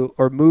do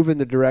or move in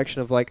the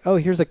direction of like, oh,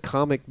 here's a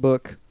comic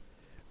book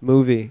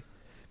movie.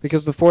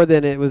 Because before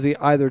then it was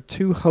either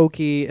too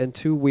hokey and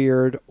too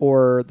weird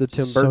or the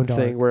Tim So Burton dark.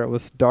 thing where it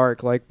was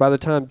dark. Like by the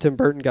time Tim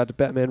Burton got to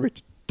Batman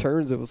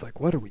Returns, it was like,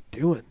 what are we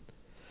doing?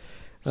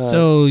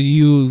 So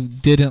you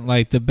didn't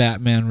like the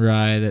Batman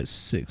ride at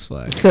Six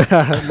Flags?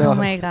 No, Oh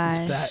my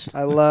gosh.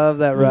 I love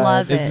that ride.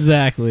 Love it.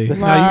 Exactly.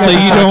 Love So you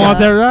it. don't want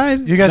that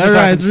ride? You guys that are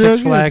talking ride's Six real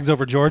good. Flags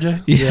over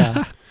Georgia?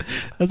 Yeah,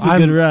 that's a I'm,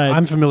 good ride.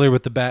 I'm familiar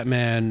with the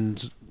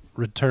Batman's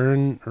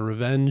Return or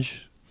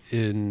Revenge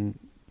in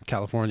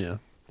California.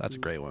 That's a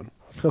great one.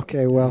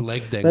 Okay, well,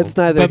 Legs dangle. that's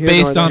neither But here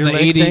based nor on there. the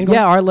legs 80 dangle?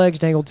 Yeah, our legs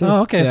dangled too.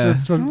 Oh, okay. Yeah.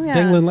 So Oh, yeah.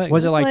 dangling legs.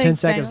 Was it Just like like 10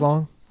 seconds dangles.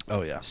 long?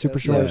 Oh yeah. Super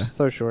That's short.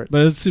 so short.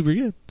 but it's super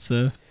good.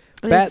 So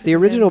The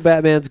original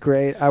Batman's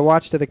great. I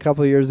watched it a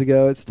couple of years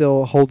ago. It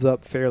still holds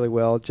up fairly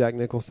well. Jack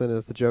Nicholson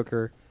as the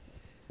Joker,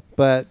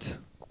 but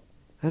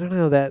I don't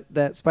know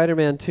that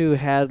Spider-Man 2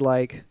 had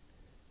like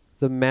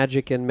the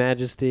magic and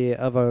majesty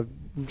of a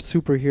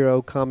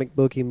superhero comic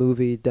booky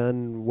movie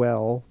done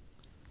well.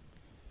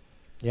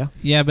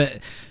 yeah, but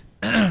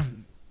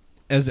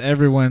as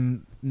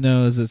everyone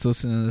knows that's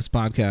listening to this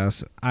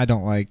podcast, I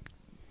don't like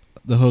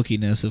the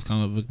hokiness of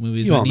comic book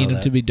movies. You I all need know them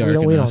that. to be dark We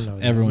don't enough. know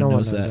that. Everyone No one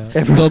knows knows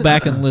that. that. Go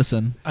back and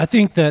listen. I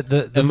think that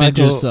the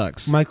Avengers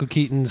sucks. Michael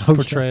Keaton's Oh,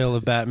 portrayal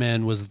of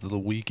Batman was the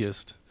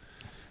weakest.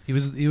 He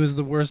was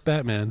the worst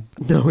Batman.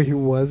 No, he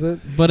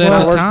wasn't. But Well, at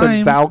the worse than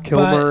time, Val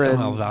Kilmer But- and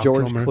well, Val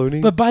George Kilmer.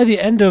 Clooney. But by the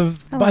end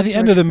of I by love the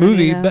end George of the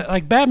movie, Clooney, though.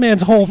 like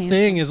Batman's whole Handsome.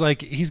 thing is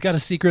like he's got a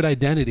secret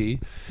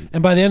identity,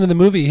 and by the end of the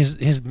movie,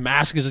 his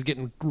mask is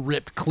getting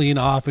ripped clean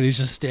off, and he's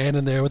just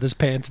standing there with his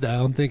pants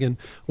down, thinking,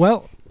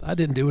 "Well, I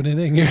didn't do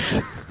anything here.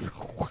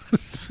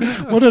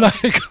 What did I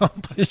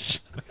accomplish?"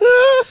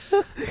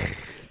 That's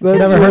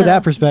Never right. heard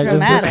that perspective.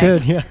 That's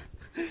Dramatic. good.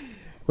 Yeah.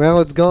 Well,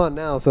 it's gone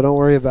now, so don't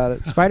worry about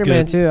it.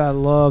 Spider-Man Good. 2, I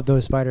love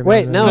those Spider-Man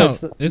Wait, no,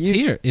 movies. it's it's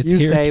here. It's you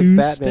here saved to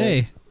Batman.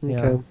 stay.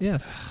 Okay.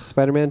 Yes.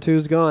 Spider-Man 2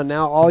 is gone.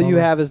 Now all you bummer.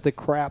 have is the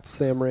crap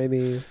Sam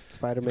Raimi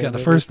Spider-Man. You got the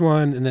movies. first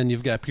one, and then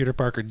you've got Peter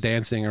Parker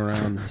dancing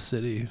around the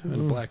city in a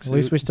black At suit.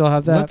 least we still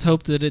have that. Let's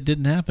hope that it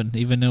didn't happen,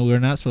 even though we're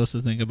not supposed to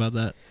think about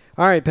that.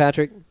 All right,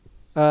 Patrick.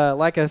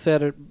 Like I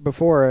said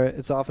before,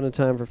 it's often a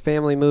time for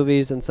family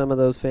movies, and some of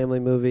those family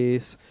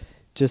movies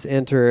just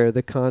enter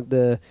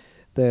the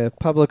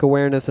public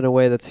awareness in a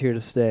way that's here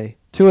to stay.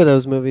 Two of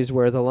those movies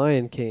were The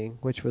Lion King,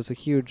 which was a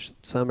huge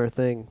summer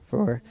thing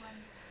for.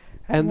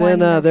 And then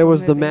there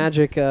was the Wonderful movie.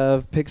 magic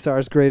of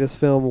Pixar's greatest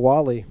film,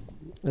 WALL-E,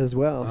 as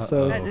well.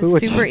 So That who is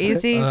would you super say?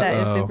 easy. That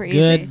is Uh-oh. super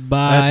easy.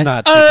 Goodbye. That's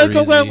not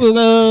super easy.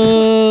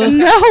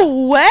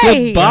 No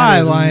way. Goodbye. That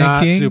is Lion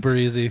not King. super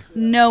easy.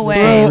 No way.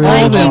 Throw all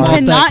Lion them King off that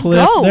cannot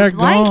cliff. go. They're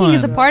Lion King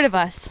is a gone. part of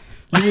us.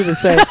 You need to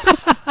say,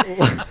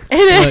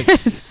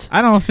 It is.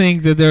 I don't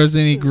think that there's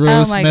any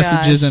gross my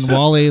messages gosh. in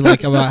WALL-E,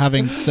 like about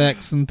having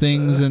sex and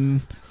things,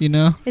 and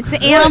It's the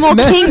animal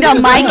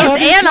kingdom, Mike.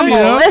 It's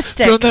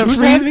animalistic. From the Who's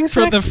frame, having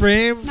from sex? the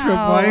frame, from No.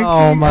 Lion King.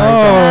 Oh my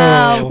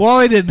god. No.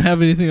 WALL-E didn't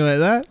have anything like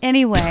that.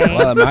 Anyway,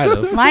 Well, it might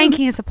have. Lion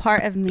King is a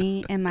part of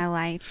me and my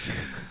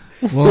life.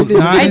 Well,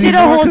 not I did a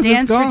anymore whole 'cause it's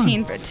dance gone.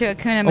 routine to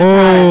Hakuna Matata.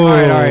 Oh,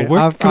 All right. Can we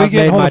I've get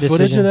made my home footage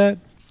decision. of that?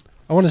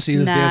 I want to see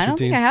this Nah, I dance don't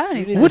think routine. I have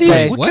any. You What to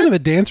say- what kind of a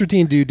dance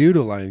routine do you do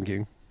to Lion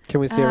King? can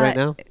we see it right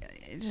now?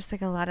 Just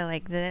like a lot of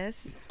like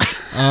this.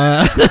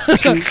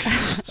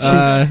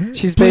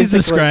 She's Please basically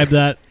describe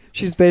that.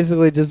 She's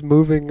basically just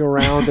moving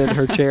around in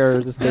her chair,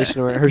 just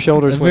stationary. Her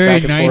shoulders A went very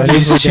back and forth.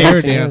 90s chair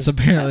dancing dance, is.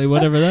 apparently,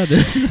 whatever that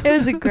is. It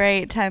was a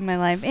great time in my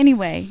life.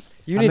 Anyway,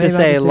 You I need to made my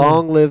say, decision.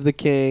 "Long live the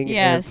king," and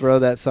Yes. throw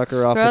that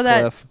sucker off Throw the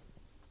that- cliff.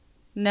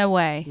 no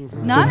way.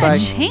 Mhm. Not Just a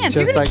like- chance.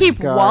 You're just gonna like keep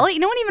Scar. Wally.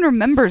 No one even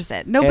remembers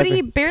it. Nobody,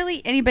 Every-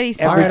 barely anybody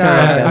saw every it.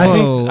 time.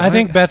 Whoa. I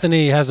think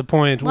Bethany has a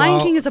point. Lion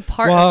While- King is a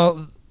part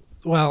of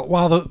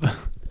while the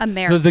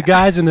America. the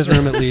guys in this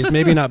room, at least,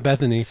 maybe not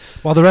Bethany,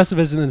 while the rest of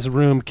us in this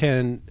room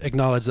can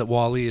acknowledge that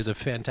WALL-E is a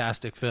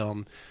fantastic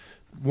film,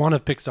 one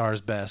of Pixar's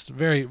best,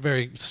 very,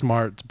 very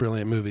smart,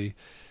 brilliant movie.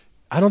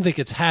 I don't think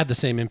it's had the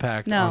same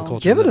impact No. on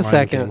culture. Give it that a Lion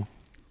second. King.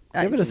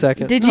 Give it a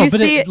second. Did No, you but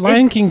see it?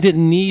 Lion King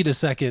didn't need a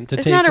second to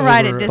There's take not a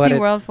ride over. at But Disney it's-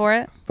 World for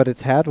it. But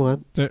it's had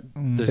one. There's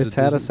It's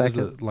had a Disney- there's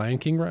second. Lion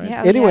King ride.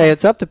 Yeah. Anyway, yeah.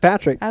 it's up to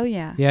Patrick. Oh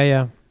yeah.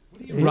 Yeah.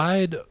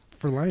 Ride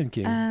for Lion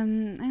King. I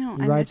don't.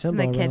 You I ride missed the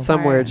Simba kid around.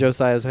 Somewhere part.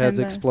 Josiah's head's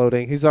Simba.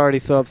 exploding. He's already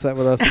so upset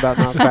with us about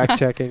not fact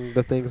checking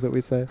the things that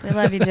we say. We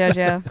love you,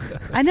 JoJo.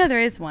 I know there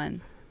is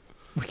one.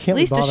 We can't At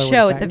least a bother with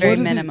show at the fact very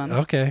checking. minimum.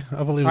 Okay,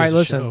 I believe. All right, it's a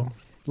listen. show.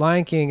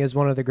 Lion King is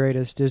one of the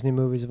greatest Disney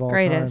movies of all time.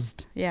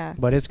 Greatest. Yeah.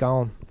 But it's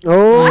gone.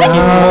 Oh, What?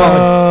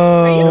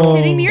 Are you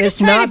kidding me? You're It's just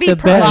trying to not be the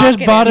best. provocative.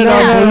 Just bought it No, on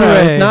no, no,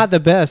 Blu-ray. it's not the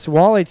best.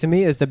 WALL-E to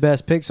me is the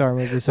best Pixar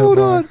movie so hold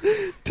far. on.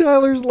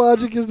 Tyler's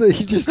logic is that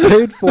he just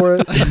paid for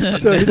it,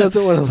 so he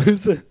doesn't want to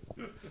lose it.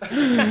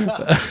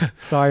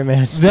 Sorry,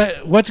 man.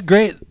 What's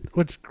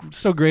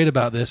so great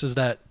about this is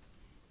that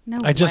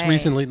No I just way.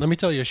 recently, let me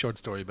tell you a short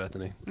story,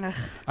 Bethany. Ugh.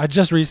 I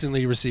just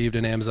recently received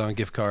an Amazon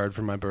gift card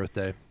for my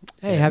birthday.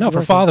 Hey, happy no, for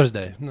birthday. Father's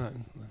Day. No,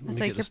 It's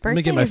let like your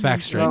me get my birthday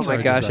facts is straight. Oh next my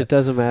Sorry, gosh, Josiah. it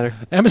doesn't matter.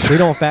 Amazon. We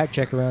don't fact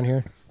check around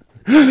here.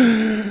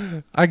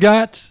 I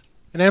got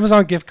an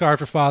Amazon gift card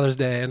for Father's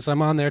Day, and so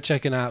I'm on there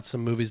checking out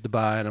some movies to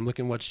buy, and I'm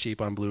looking what's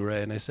cheap on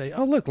Blu-ray, and I say,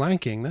 oh look, Lion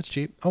King, that's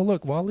cheap. Oh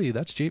look, WALL-E,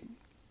 that's cheap.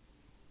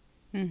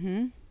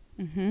 Mm-hmm.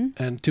 Mm-hmm.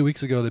 And 2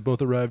 weeks ago, they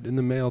both arrived in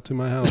the mail to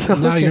my house.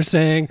 And now you're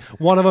saying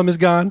one of them is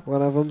gone.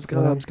 One of them's One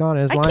of gone. them's gone.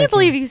 It's I Lion can't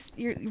King. believe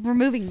you're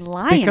removing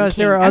Lion Because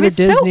King. there are I mean, other it's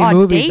so Disney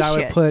movies I would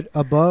audacious. put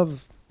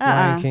above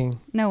Lion Uh-uh. King.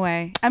 No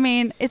way. I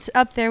mean, it's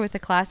up there with the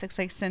classics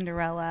like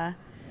Cinderella.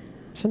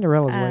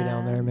 Cinderella's way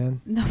down there,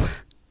 man.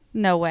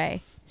 No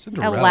way.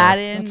 Cinderella.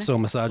 Aladdin, That's so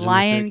misogynistic.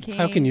 Lion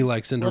How can you King,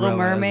 like Cinderella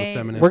Mermaid. as a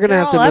feminist? We're gonna They're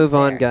have to all up move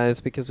on, there.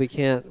 guys, because we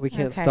can't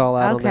Okay. stall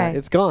out on that. Okay.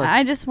 It's gone.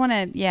 I just want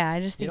to. Yeah,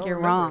 I just think don't you're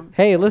remember wrong.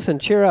 Hey, listen,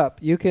 cheer up.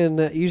 You can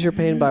ease your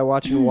pain by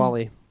watching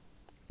WALL-E,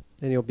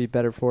 and you'll be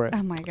better for it.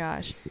 Oh my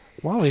gosh.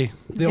 WALL-E,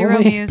 the Zero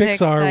only music that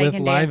Pixar I with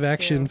can live dance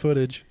action to.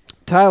 footage.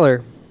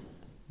 Tyler,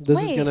 this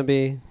is Wait. gonna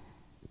be.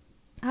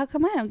 How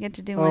come I don't get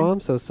to do Oh, one? I'm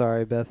so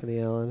sorry,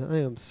 Bethany Allen. I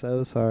am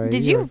so sorry.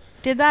 Did you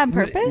did that on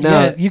purpose? No.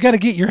 Yeah, you got to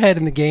get your head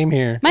in the game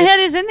here. My head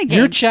is in the game.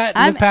 You're chatting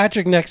I'm- with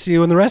Patrick next to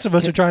you, and the rest of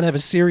us are trying to have a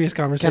serious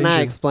conversation. Can I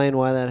explain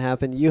why that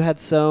happened? You had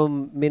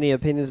so many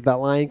opinions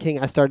about Lion King.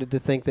 I started to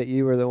think that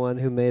you were the one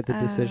who made the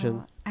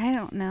decision. Oh, I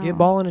don't know. Give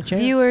Ballin' a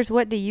chance. Viewers,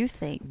 what do you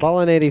think?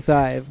 Ball in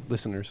 '85.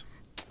 Listeners,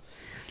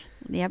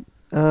 Yep.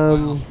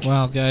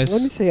 Wow, guys.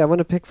 Let me see. I want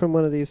to pick from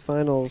one of these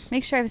finals.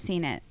 Make sure I've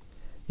seen it.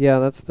 Yeah,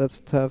 that's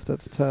tough.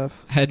 That's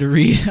tough. I had to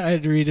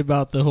read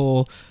about the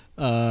whole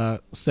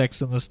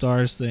Sex and the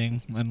Stars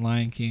thing on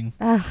Lion King,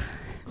 Ugh.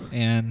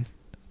 and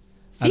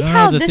I See don't know,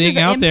 how the this thing is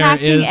out there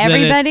impacting is that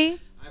everybody?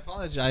 I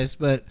apologize,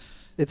 but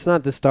It's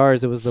not the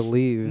stars. It was the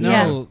leaves.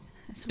 no,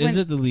 It's is when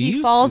it the He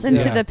leaves? falls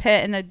into Yeah. the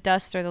pit and the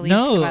dust or the leaves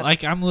No, come up.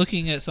 like I'm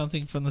looking at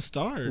something from the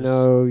stars.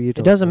 No, you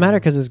don't. It doesn't know. matter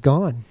because it's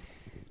gone.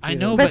 I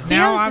know, But but see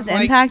now how I'm this is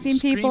like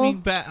impacting people? screaming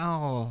back.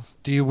 Oh,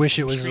 Do you wish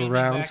it was Screaming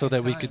around back so in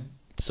that we time.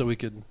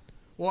 could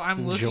well, I'm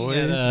enjoy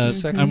looking at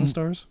Sex Mhm. and the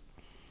Stars?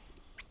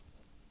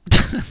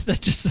 that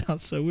just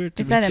sounds so weird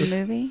to Is me. that a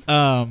movie?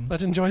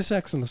 Let's enjoy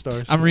Sex and the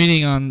Stars. I'm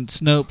reading on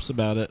Snopes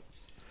about it.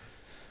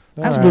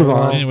 Let's All move right, on.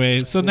 well, Anyway,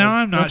 so now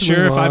I'm not Let's sure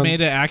move if I on. made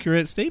an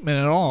accurate statement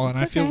at all, and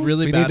It's I feel okay.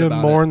 really We bad need to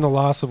about mourn it. the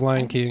loss of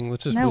Lion King.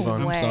 Let's just No move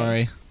on. way. I'm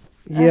sorry.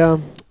 Yeah.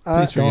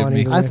 Please forgive Gone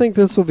me. either I way. think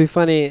this will be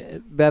funny,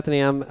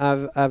 Bethany.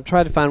 I've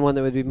tried to find one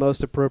that would be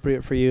most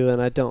appropriate for you,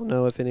 and I don't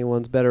know if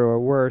anyone's better or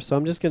worse. So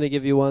I'm just going to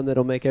give you one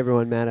that'll make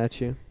everyone mad at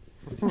you.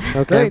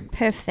 Okay.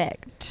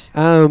 Perfect.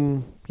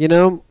 You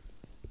know,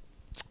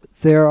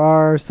 there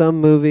are some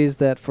movies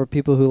that for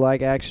people who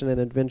like action and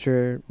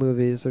adventure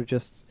movies are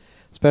just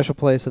special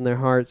place in their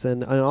hearts,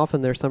 and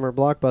often they're summer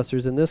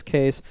blockbusters. In this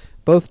case,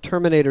 both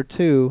Terminator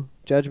 2,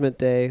 Judgment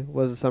Day,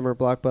 was a summer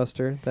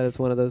blockbuster. That is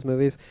one of those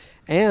movies.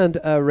 And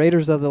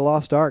Raiders of the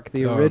Lost Ark,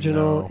 the Oh,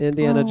 original no.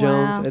 Indiana Oh,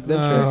 Jones wow.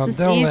 adventure. This is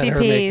Don't let easy her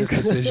make this peas.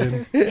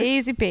 decision.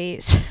 Easy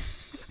peas.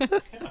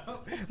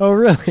 Oh,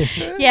 really?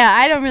 Yeah,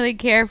 I don't really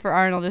care for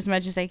Arnold as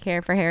much as I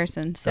care for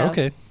Harrison. So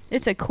Okay.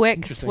 it's a quick,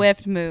 Interesting.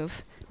 swift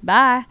move.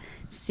 Bye.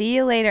 See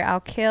you later. I'll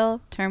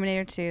kill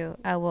Terminator 2.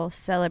 I will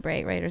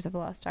celebrate Raiders of the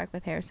Lost Ark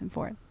with Harrison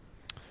Ford.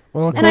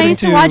 Well, And I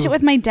used to watch it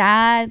with my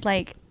dad.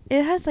 Like,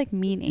 it has like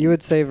meaning. You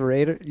would save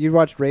You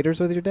watched Raiders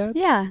with your dad?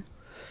 Yeah.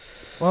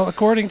 Well,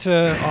 according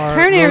to our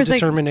Terminator Road was to like-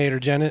 Terminator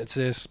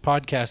Genesis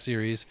podcast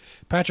series,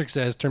 Patrick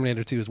says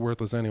Terminator 2 is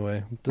worthless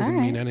anyway. Doesn't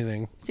All mean right.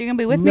 anything. So you're gonna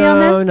be with me on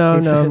this? No,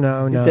 He said-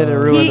 no. he said it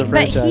ruined He, the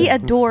but he franchise.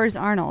 adores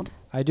Arnold.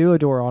 I do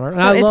adore Honor. So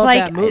And I it's love like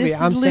that movie. this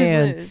is I'm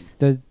saying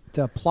lose-lose.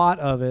 the plot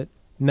of it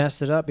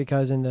messed it up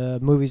because in the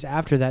movies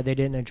after that they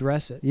didn't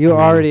address it. You Mhm.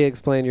 already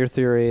explained your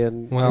theory,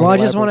 and Well, Well, I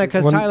just want to to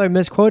because When- Tyler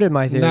misquoted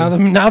my theory.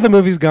 Now the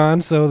movie's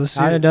gone, so the it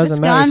series. doesn't It's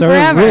matter. gone So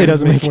forever. it really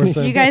doesn't Makes make more any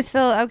sense. You sense. guys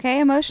feel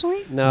okay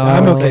emotionally? No, I'm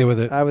I would okay save- with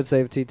it. I would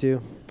save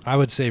T2. I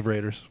would save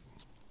Raiders.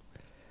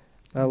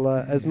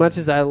 As much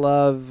as I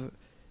love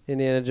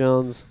Indiana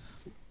Jones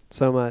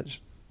so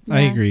much,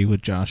 I Yeah. agree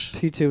with Josh.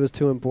 T2 was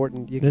too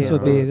important. You This can't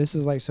would be. lose it. This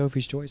is like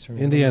Sophie's choice for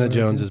me. Indiana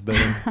Jones is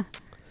better.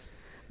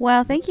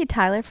 Well, thank you,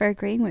 Tyler, for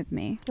agreeing with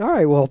me. All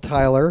right, well,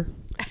 Tyler,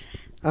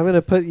 I'm going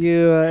to put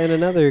you in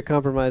another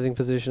compromising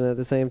position at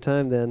the same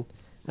time then.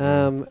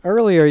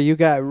 Earlier, you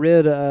got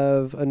rid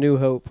of A New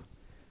Hope,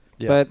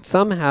 Yeah. but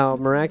somehow,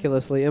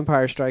 miraculously,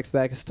 Empire Strikes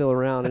Back is still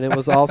around, and it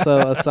was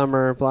also a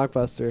summer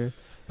blockbuster.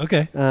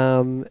 Okay.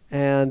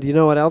 And you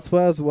know what else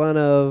was? One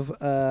of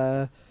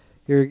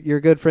your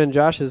good friend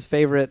Josh's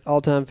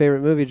all-time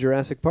favorite movie,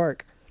 Jurassic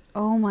Park.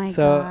 Oh my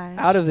So god.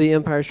 out of The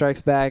Empire Strikes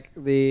Back,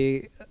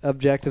 the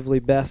objectively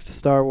best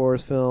Star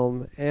Wars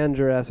film, and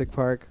Jurassic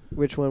Park,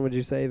 which one would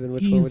you save and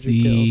which one would you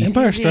Easy. kill?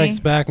 Empire Easy. Strikes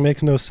Back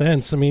makes no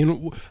sense. I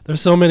mean,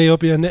 there's so many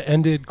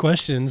open-ended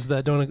questions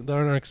that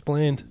aren't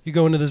explained. You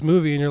go into this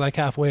movie and you're like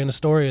halfway in a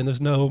story, and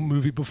there's no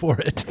movie before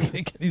it to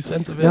make any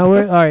sense of it. No,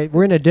 all right.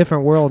 We're in a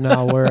different world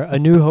now where A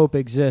New Hope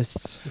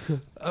exists.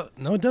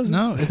 No, it doesn't.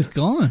 No, it's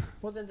gone.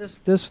 Well, then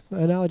this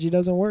analogy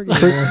doesn't work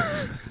anymore.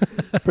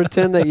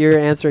 Pretend that you're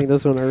answering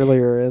this one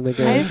earlier in the I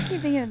game. just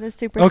keep thinking of the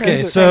Super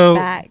Okay, Toast so-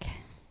 back.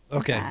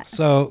 Okay, That.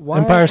 so Why-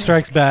 Empire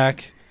Strikes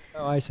Back.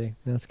 Oh, I see.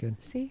 That's good.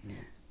 See?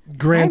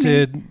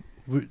 Granted,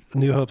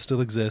 New Hope still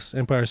exists.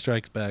 Empire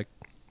Strikes Back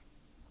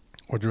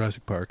or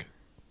Jurassic Park.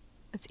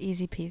 It's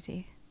easy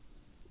peasy.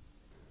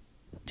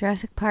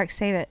 Jurassic Park,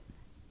 save it.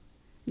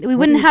 We What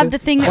wouldn't are you have do- the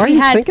thing Why that are we you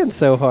had. thinking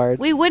so hard?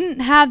 We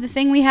wouldn't have the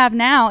thing we have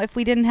now if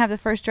we didn't have the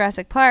first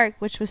Jurassic Park,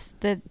 which was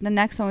the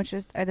next one, which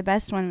was the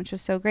best one, which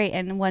was so great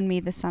and won me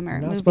the summer. We're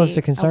not movie supposed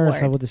to concern award.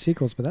 ourselves with the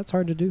sequels, but that's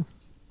hard to do.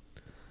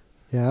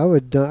 Yeah, I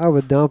would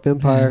dump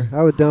Empire. Yeah.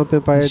 I would dump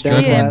Empire He's down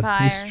struggling. flat.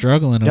 Empire. He's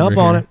struggling Dump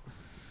over on here. it.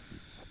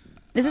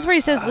 Is this where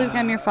he says, "Luke,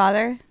 I'm your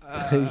father"?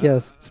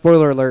 Yes.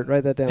 Spoiler alert.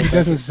 Write that down. He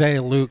doesn't say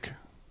Luke.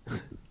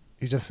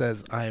 He just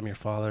says, "I am your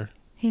father."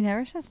 He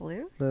never says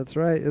Luke. That's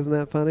right. Isn't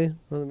that funny?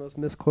 One of the most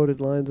misquoted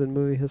lines in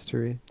movie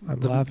history. I'm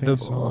The- laughing the-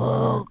 so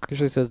hard.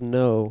 Usually says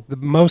no. The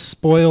most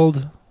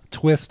spoiled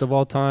twist of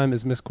all time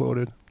is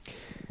misquoted.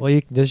 Well,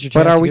 this is your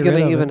chance But are to we get going rid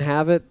to of even it.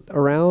 have it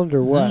around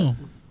or what? No.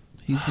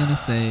 He's going to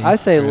say. I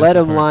say let Jurassic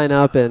them Park. line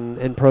up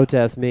and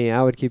protest me.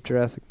 I would keep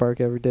Jurassic Park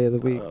every day of the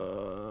week.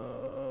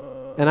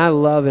 And I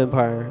love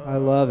Empire. I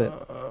love it.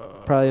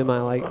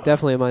 Probably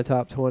definitely in my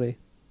top 20.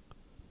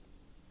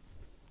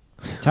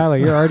 Tyler,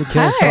 you're already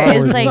killing Star Tyler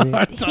Wars. is movie.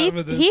 like time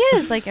with this. he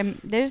is like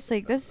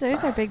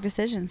those are big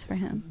decisions for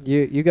him.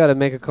 You got to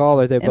make a call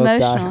or they both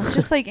Emotional. die. It's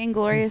just like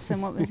Inglorious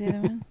and what was the other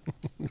one?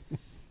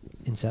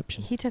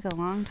 Inception. He took a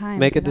long time.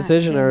 Make a for that,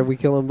 decision too. or we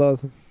kill them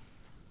both.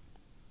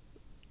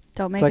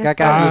 Don't make like us I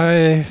got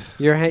die.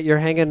 You're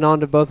hanging on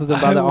to both of them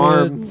by I the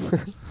arm,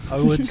 I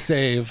would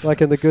save.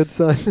 like in The Good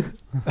Son.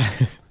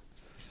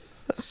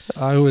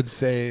 I would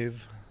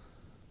save.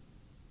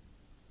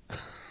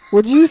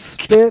 Would you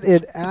spit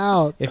it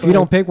out? If you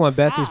don't pick one,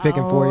 Bethy's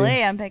picking for you.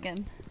 Golly, I'm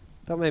picking.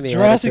 Don't make me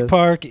Jurassic edit this.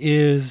 Park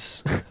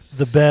is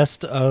the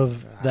best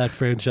of that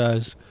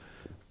franchise,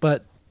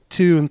 but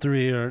 2 and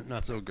 3 are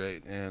not so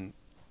great. And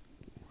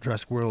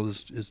Jurassic World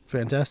is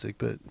fantastic,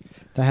 but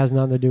That has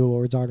nothing to do with what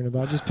we're talking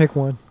about. Just pick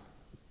one.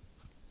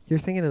 You're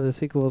thinking of the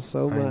sequels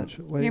so I'm- much.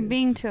 What You're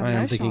being too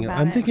emotional about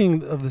I'm it.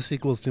 thinking of the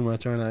sequels too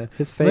much, aren't I?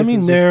 his face Let me is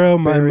just narrow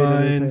my buried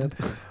in his mind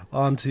head.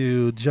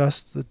 onto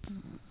just the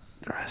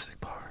Jurassic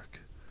Park.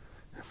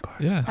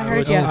 Yeah. I heard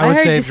would, you. I I would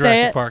heard say you say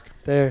Jurassic it. Park.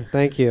 There,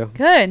 thank you,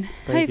 Good. How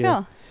Thank you you.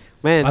 feel?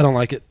 man. I don't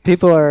like it.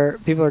 People are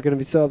going to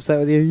be so upset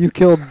with you. You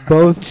killed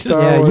both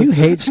Star Yeah, Wars. you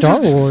hate Star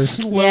Wars.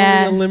 Slowly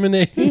Yeah.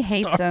 eliminating He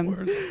hates Star them.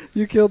 Wars.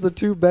 You killed the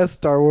two best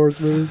Star Wars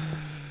movies.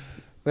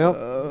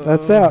 Well,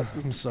 that's that.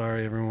 I'm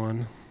sorry,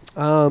 everyone.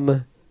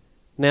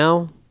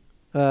 Now,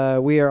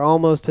 we are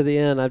almost to the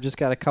end. I've just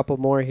got a couple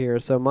more here.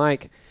 So,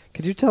 Mike,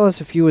 could you tell us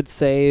if you would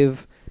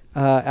save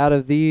out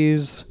of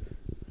these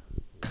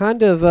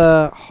kind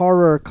of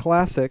horror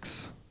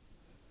classics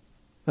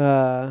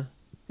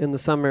in the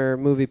summer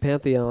movie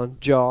pantheon,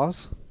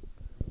 Jaws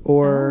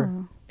or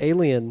Oh.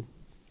 Alien?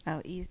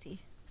 Oh,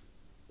 easy.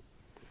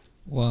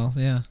 Well,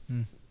 yeah.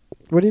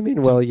 What do you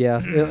mean? Well,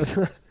 yeah.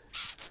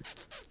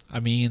 I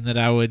mean that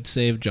I would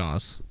save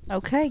Jaws.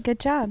 Okay, good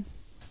job.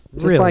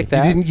 Just Really? like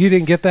that. You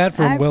didn't get that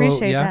from I Willow?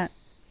 appreciate Yeah.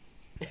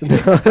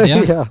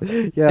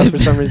 that. yeah. For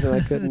some reason,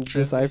 I couldn't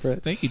decipher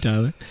it. Thank you,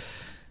 Tyler.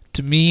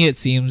 To me, it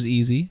seems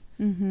easy.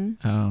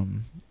 Mm-hmm.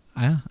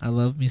 I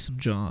love me some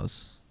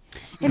Jaws.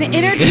 And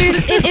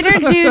it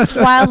introduced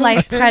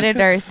wildlife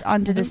predators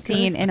onto the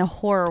scene in a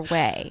horror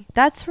way.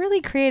 That's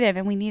really creative,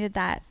 and we needed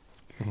that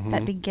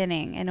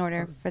beginning in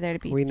order for there to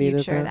be We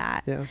needed future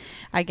that. Yeah.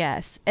 I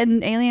guess.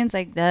 And aliens,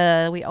 like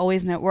we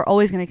always know we're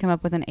always going to come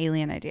up with an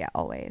alien idea.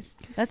 Always.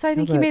 That's why I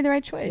think but- you made the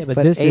right choice. Yeah, but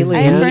But this is the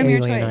Alien- I affirm your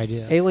alien choice.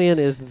 idea. Alien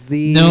is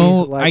the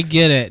No, like, I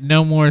get it.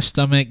 No more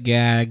stomach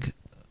gag.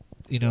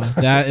 You know,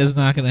 that is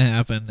not going to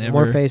happen ever.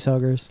 More face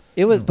huggers.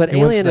 It was, but He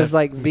wants Alien that is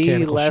like the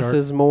mechanical less shark.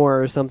 is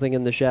more or something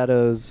in the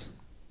shadows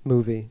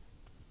movie.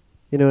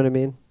 You know what I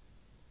mean?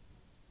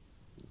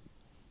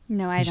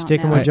 No, I You don't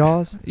sticking know. with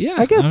Jaws? Yeah,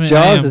 I guess I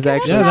Jaws am. is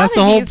actually- Yeah, Good that's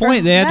the job, whole you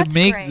point. They had that's to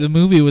make great. the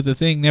movie with the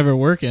thing never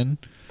working.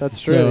 That's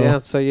true. So- Yeah.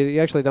 So you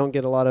actually don't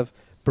get a lot of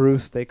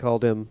Bruce. They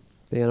called him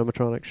the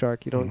animatronic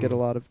shark. You don't get a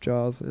lot of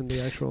Jaws in the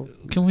actual.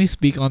 Can we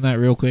speak on that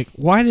real quick?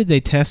 Why did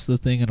they test the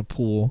thing in a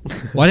pool?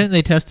 Why didn't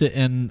they test it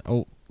in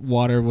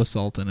water with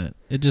salt in it?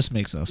 It just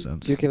makes no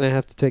sense. You're gonna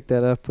have to take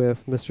that up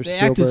with Mr. They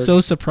Spielberg. acted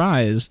so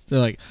surprised. They're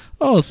like,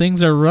 "Oh,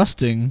 things are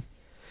rusting.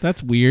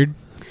 That's weird."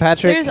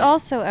 Patrick, There's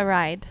also a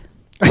ride.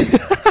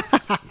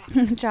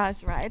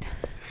 Jaws ride.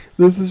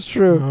 this is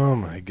true. Oh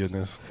my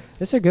goodness.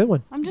 It's a good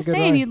one. I'm It's a just good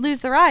saying ride. you'd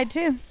lose the ride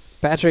too.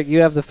 Patrick, you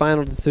have the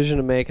final decision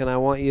to make, and I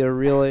want you to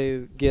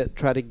really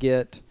try to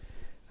get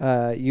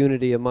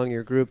unity among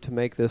your group to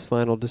make this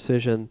final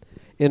decision.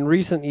 In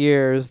recent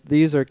years,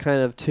 these are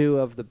kind of two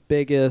of the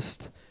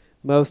biggest,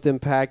 most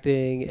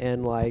impacting,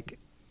 and like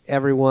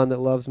everyone that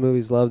loves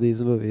movies love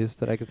these movies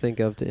that I could think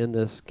of to end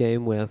this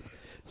game with.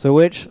 So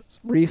which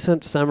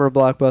recent summer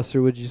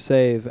blockbuster would you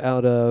save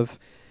out of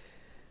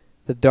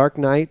The Dark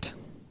Knight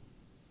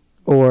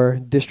or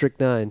District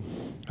 9?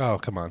 Oh,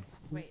 come on.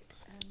 Wait.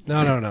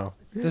 No.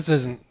 This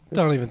isn't.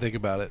 Don't even think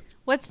about it.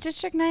 What's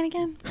District 9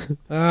 again?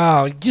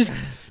 Oh, just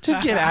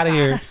get out of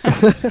here.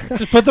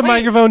 Just put the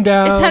microphone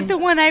down. Is that the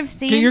one I've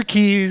seen? Get your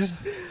keys.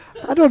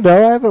 I don't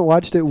know. I haven't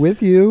watched it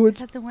with you. Is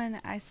that the one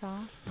I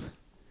saw?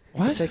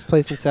 It takes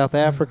place in South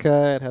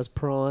Africa. It has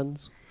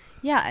prawns.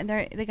 Yeah, and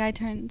the guy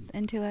turns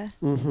into a.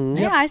 Mm-hmm.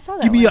 Yeah, I saw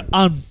that. Give me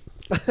one.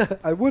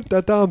 I would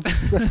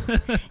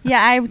that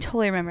Yeah, I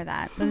totally remember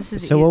that. But this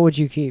is. So what would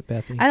you keep,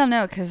 Bethany? I don't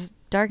know, because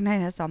Dark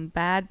Knight has some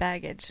bad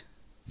baggage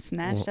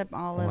snatched up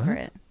all over what?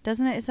 it.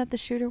 Doesn't it? Is that the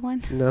shooter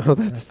one? No, That's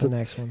that's the the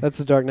next one. that's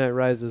the Dark Knight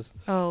Rises.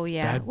 Oh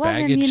yeah. Bad Well,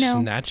 then baggage you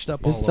know. snatched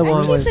up This all is the over. I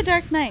one keep with- the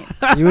Dark Knight.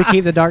 You would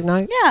keep the Dark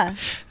Knight? Yeah.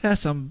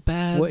 That's some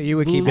bad. What, you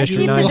would keep voodoo. District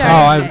keep the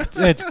 9? Dark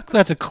Knight.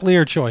 That's a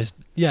clear choice.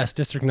 Yes,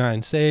 District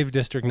 9. Save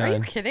District 9. Are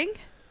you kidding?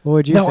 What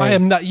would you No, say? I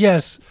am not.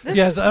 Yes. This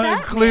yes, is I'm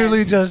Batman.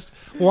 clearly just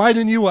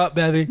winding you up,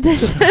 Bethy.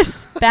 This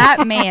is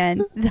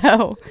Batman,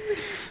 though.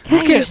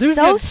 God, you're There's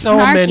so so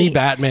snarky. many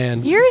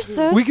Batmans. You're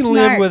so we can snark.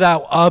 live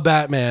without a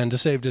Batman to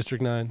save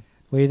District 9.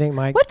 What do you think,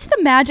 Mike? What's the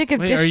magic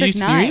of Wait, are you District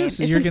 9? serious?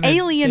 It's You're an gonna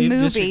alien save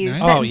movie District 9?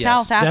 set Oh, in yes,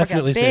 South Africa.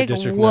 definitely save Big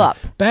District whoop.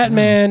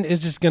 Batman is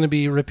just going to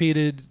be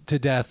repeated to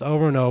death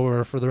over and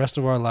over for the rest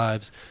of our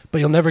lives, but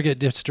you'll never get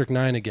District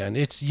 9 again.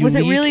 It's unique. Was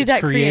it really it's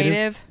that creative.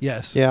 creative?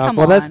 Yes. Yeah, Come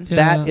well, on.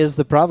 that Yeah. is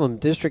the problem.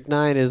 District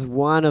 9 is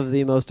one of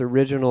the most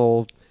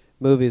original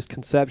movies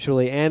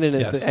conceptually and in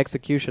its Yes.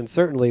 execution,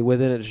 certainly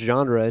within its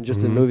genre and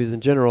just in Mhm. movies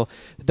in general.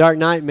 The Dark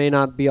Knight may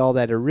not be all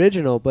that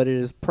original, but it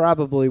is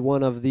probably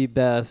one of the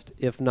best,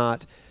 if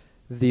not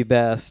the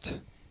best,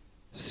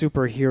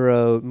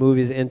 superhero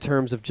movies in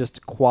terms of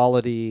just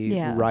quality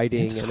Yeah.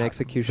 writing It's and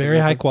execution. Very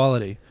It's high like-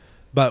 quality.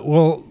 But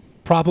we'll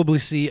probably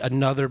see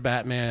another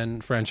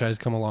Batman franchise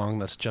come along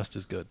that's just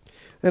as good.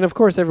 And of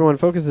course, everyone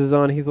focuses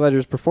on Heath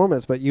Ledger's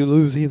performance, but you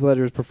lose Heath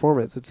Ledger's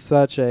performance. It's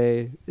such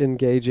a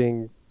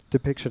engaging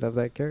depiction of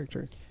that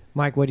character.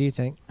 Mike, what do you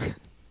think?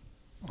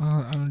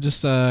 Well, I'm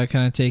just kind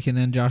of taking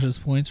in Josh's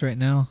points right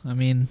now. I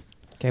mean,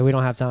 Okay, we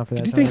don't have time for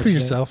that. Could you so think I'll for let you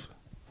yourself?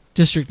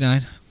 District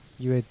 9.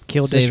 You would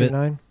kill Save District it.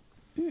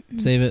 9?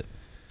 Save it.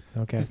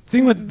 Okay. The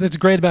thing that's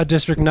great about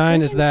District 9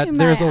 Look is that into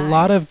my there's a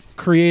lot eyes. of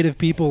creative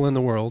people in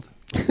the world.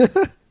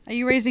 Are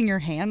you raising your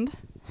hand?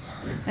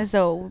 As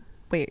though,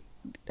 wait,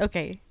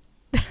 okay.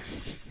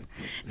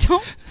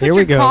 Don't put Here we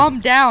your go. calm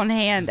down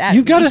hand at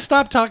You've got me. to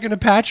stop talking to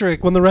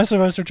Patrick when the rest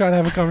of us are trying to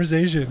have a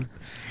conversation.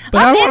 But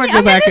I'm I want in- to go I'm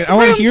in back. this I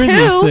want to room hear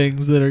these too.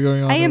 things that are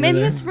going on. I am over in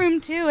there. this room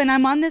too, and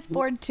I'm on this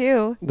board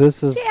too.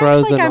 This is See, acts like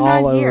frozen I'm all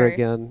not over here.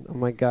 again. Oh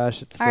my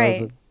gosh, it's All right.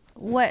 frozen.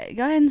 What?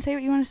 Go ahead and say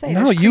what you want to say.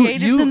 No, There's you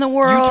creatives in the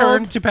world. You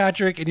turned to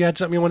Patrick and you had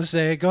something you want to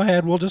say. Go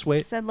ahead. We'll just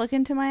wait. Said, look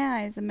into my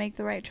eyes and make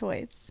the right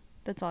choice.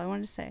 That's all I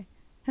wanted to say.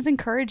 I was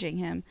encouraging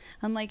him,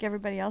 unlike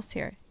everybody else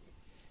here.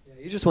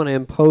 You just want to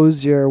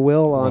impose your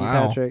will on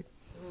Wow. Patrick.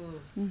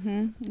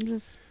 Mm-hmm.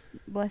 Just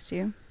bless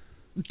you.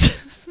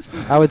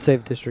 I would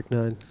save District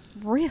 9.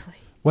 Really?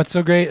 What's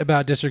so great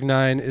about District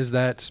 9 is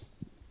that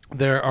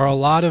there are a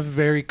lot of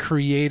very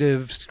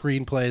creative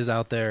screenplays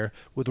out there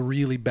with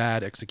really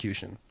bad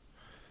execution.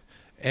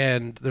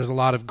 And there's a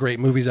lot of great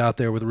movies out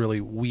there with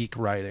really weak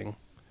writing.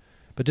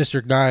 But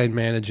District 9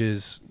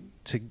 manages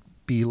to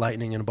be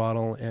lightning in a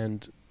bottle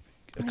and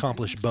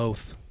accomplish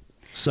both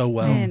so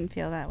well. I didn't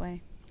feel that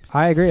way.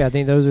 I agree. I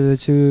think those are the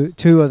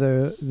two of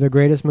the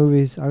greatest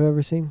movies I've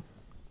ever seen.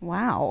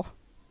 Wow.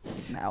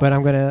 No. But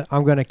I'm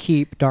gonna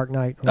keep Dark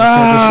Knight.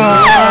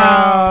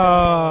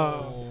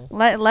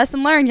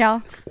 Lesson learned,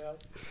 y'all.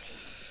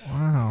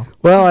 Wow.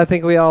 Well, I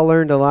think we all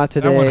learned a lot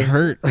That would today.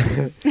 hurt. More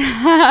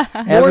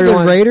than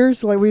Everyone-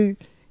 Raiders, like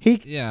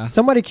Yeah.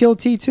 somebody killed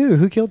T2.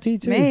 Who killed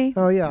T2? Me.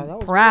 Oh yeah, that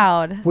was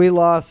Proud. We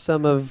lost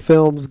some of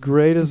film's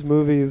greatest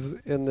movies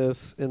in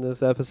this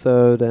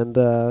episode,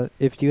 and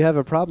if you have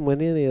a problem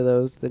with any of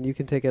those, then you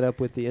can take it up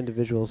with the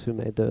individuals who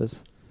made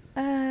those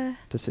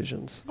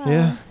decisions. Well,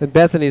 Yeah. And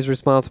Bethany's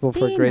responsible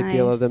for a Be great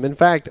deal of nice. them. In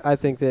fact, I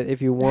think that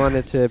if you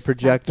wanted to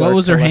project, What our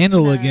was her collect-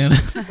 handle Uh, again?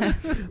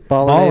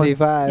 Ballin' Ballin'.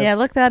 85. Yeah,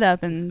 look that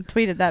up and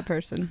tweet at that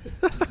person.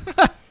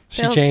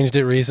 She They'll- changed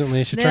it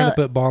recently. She's trying to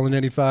they'll- put Ballin'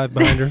 85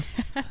 behind her.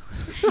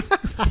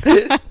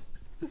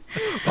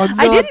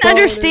 I didn't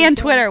understand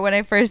Twitter when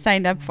I first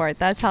signed up for it.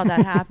 That's how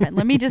that happened.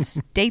 Let me just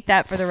state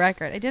that for the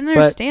record. I didn't But-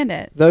 understand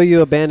it. Though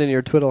you abandon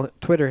your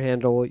Twitter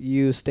handle,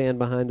 you stand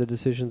behind the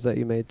decisions that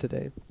you made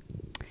today.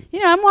 You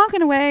know, I'm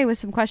walking away with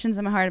some questions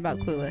in my heart about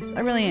Clueless.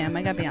 I really am.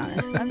 I gotta be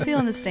honest. I'm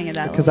feeling the sting of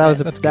that. Because a that little was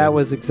bit. That's that good.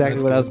 was exactly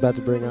That's what I good. was about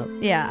to bring up.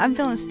 Yeah, I'm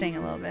feeling the sting a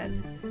little bit,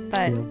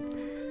 but Yeah.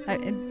 I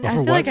for feel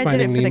what? like I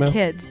did it Finding for Nemo? the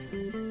kids.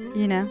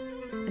 You know,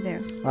 I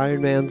do.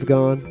 Iron Man's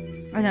gone.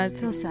 I know. I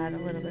feel sad a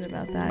little bit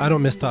about that. I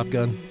don't miss Top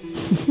Gun.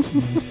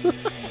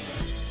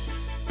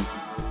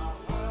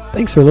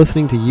 Thanks for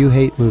listening to You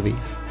Hate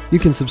Movies. You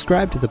can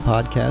subscribe to the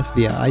podcast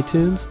via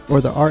iTunes or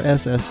the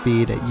RSS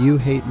feed at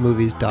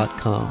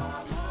youhatemovies.com.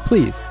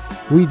 Please,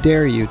 we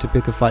dare you to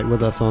pick a fight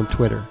with us on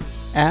Twitter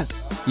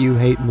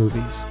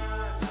 @YouHateMovies.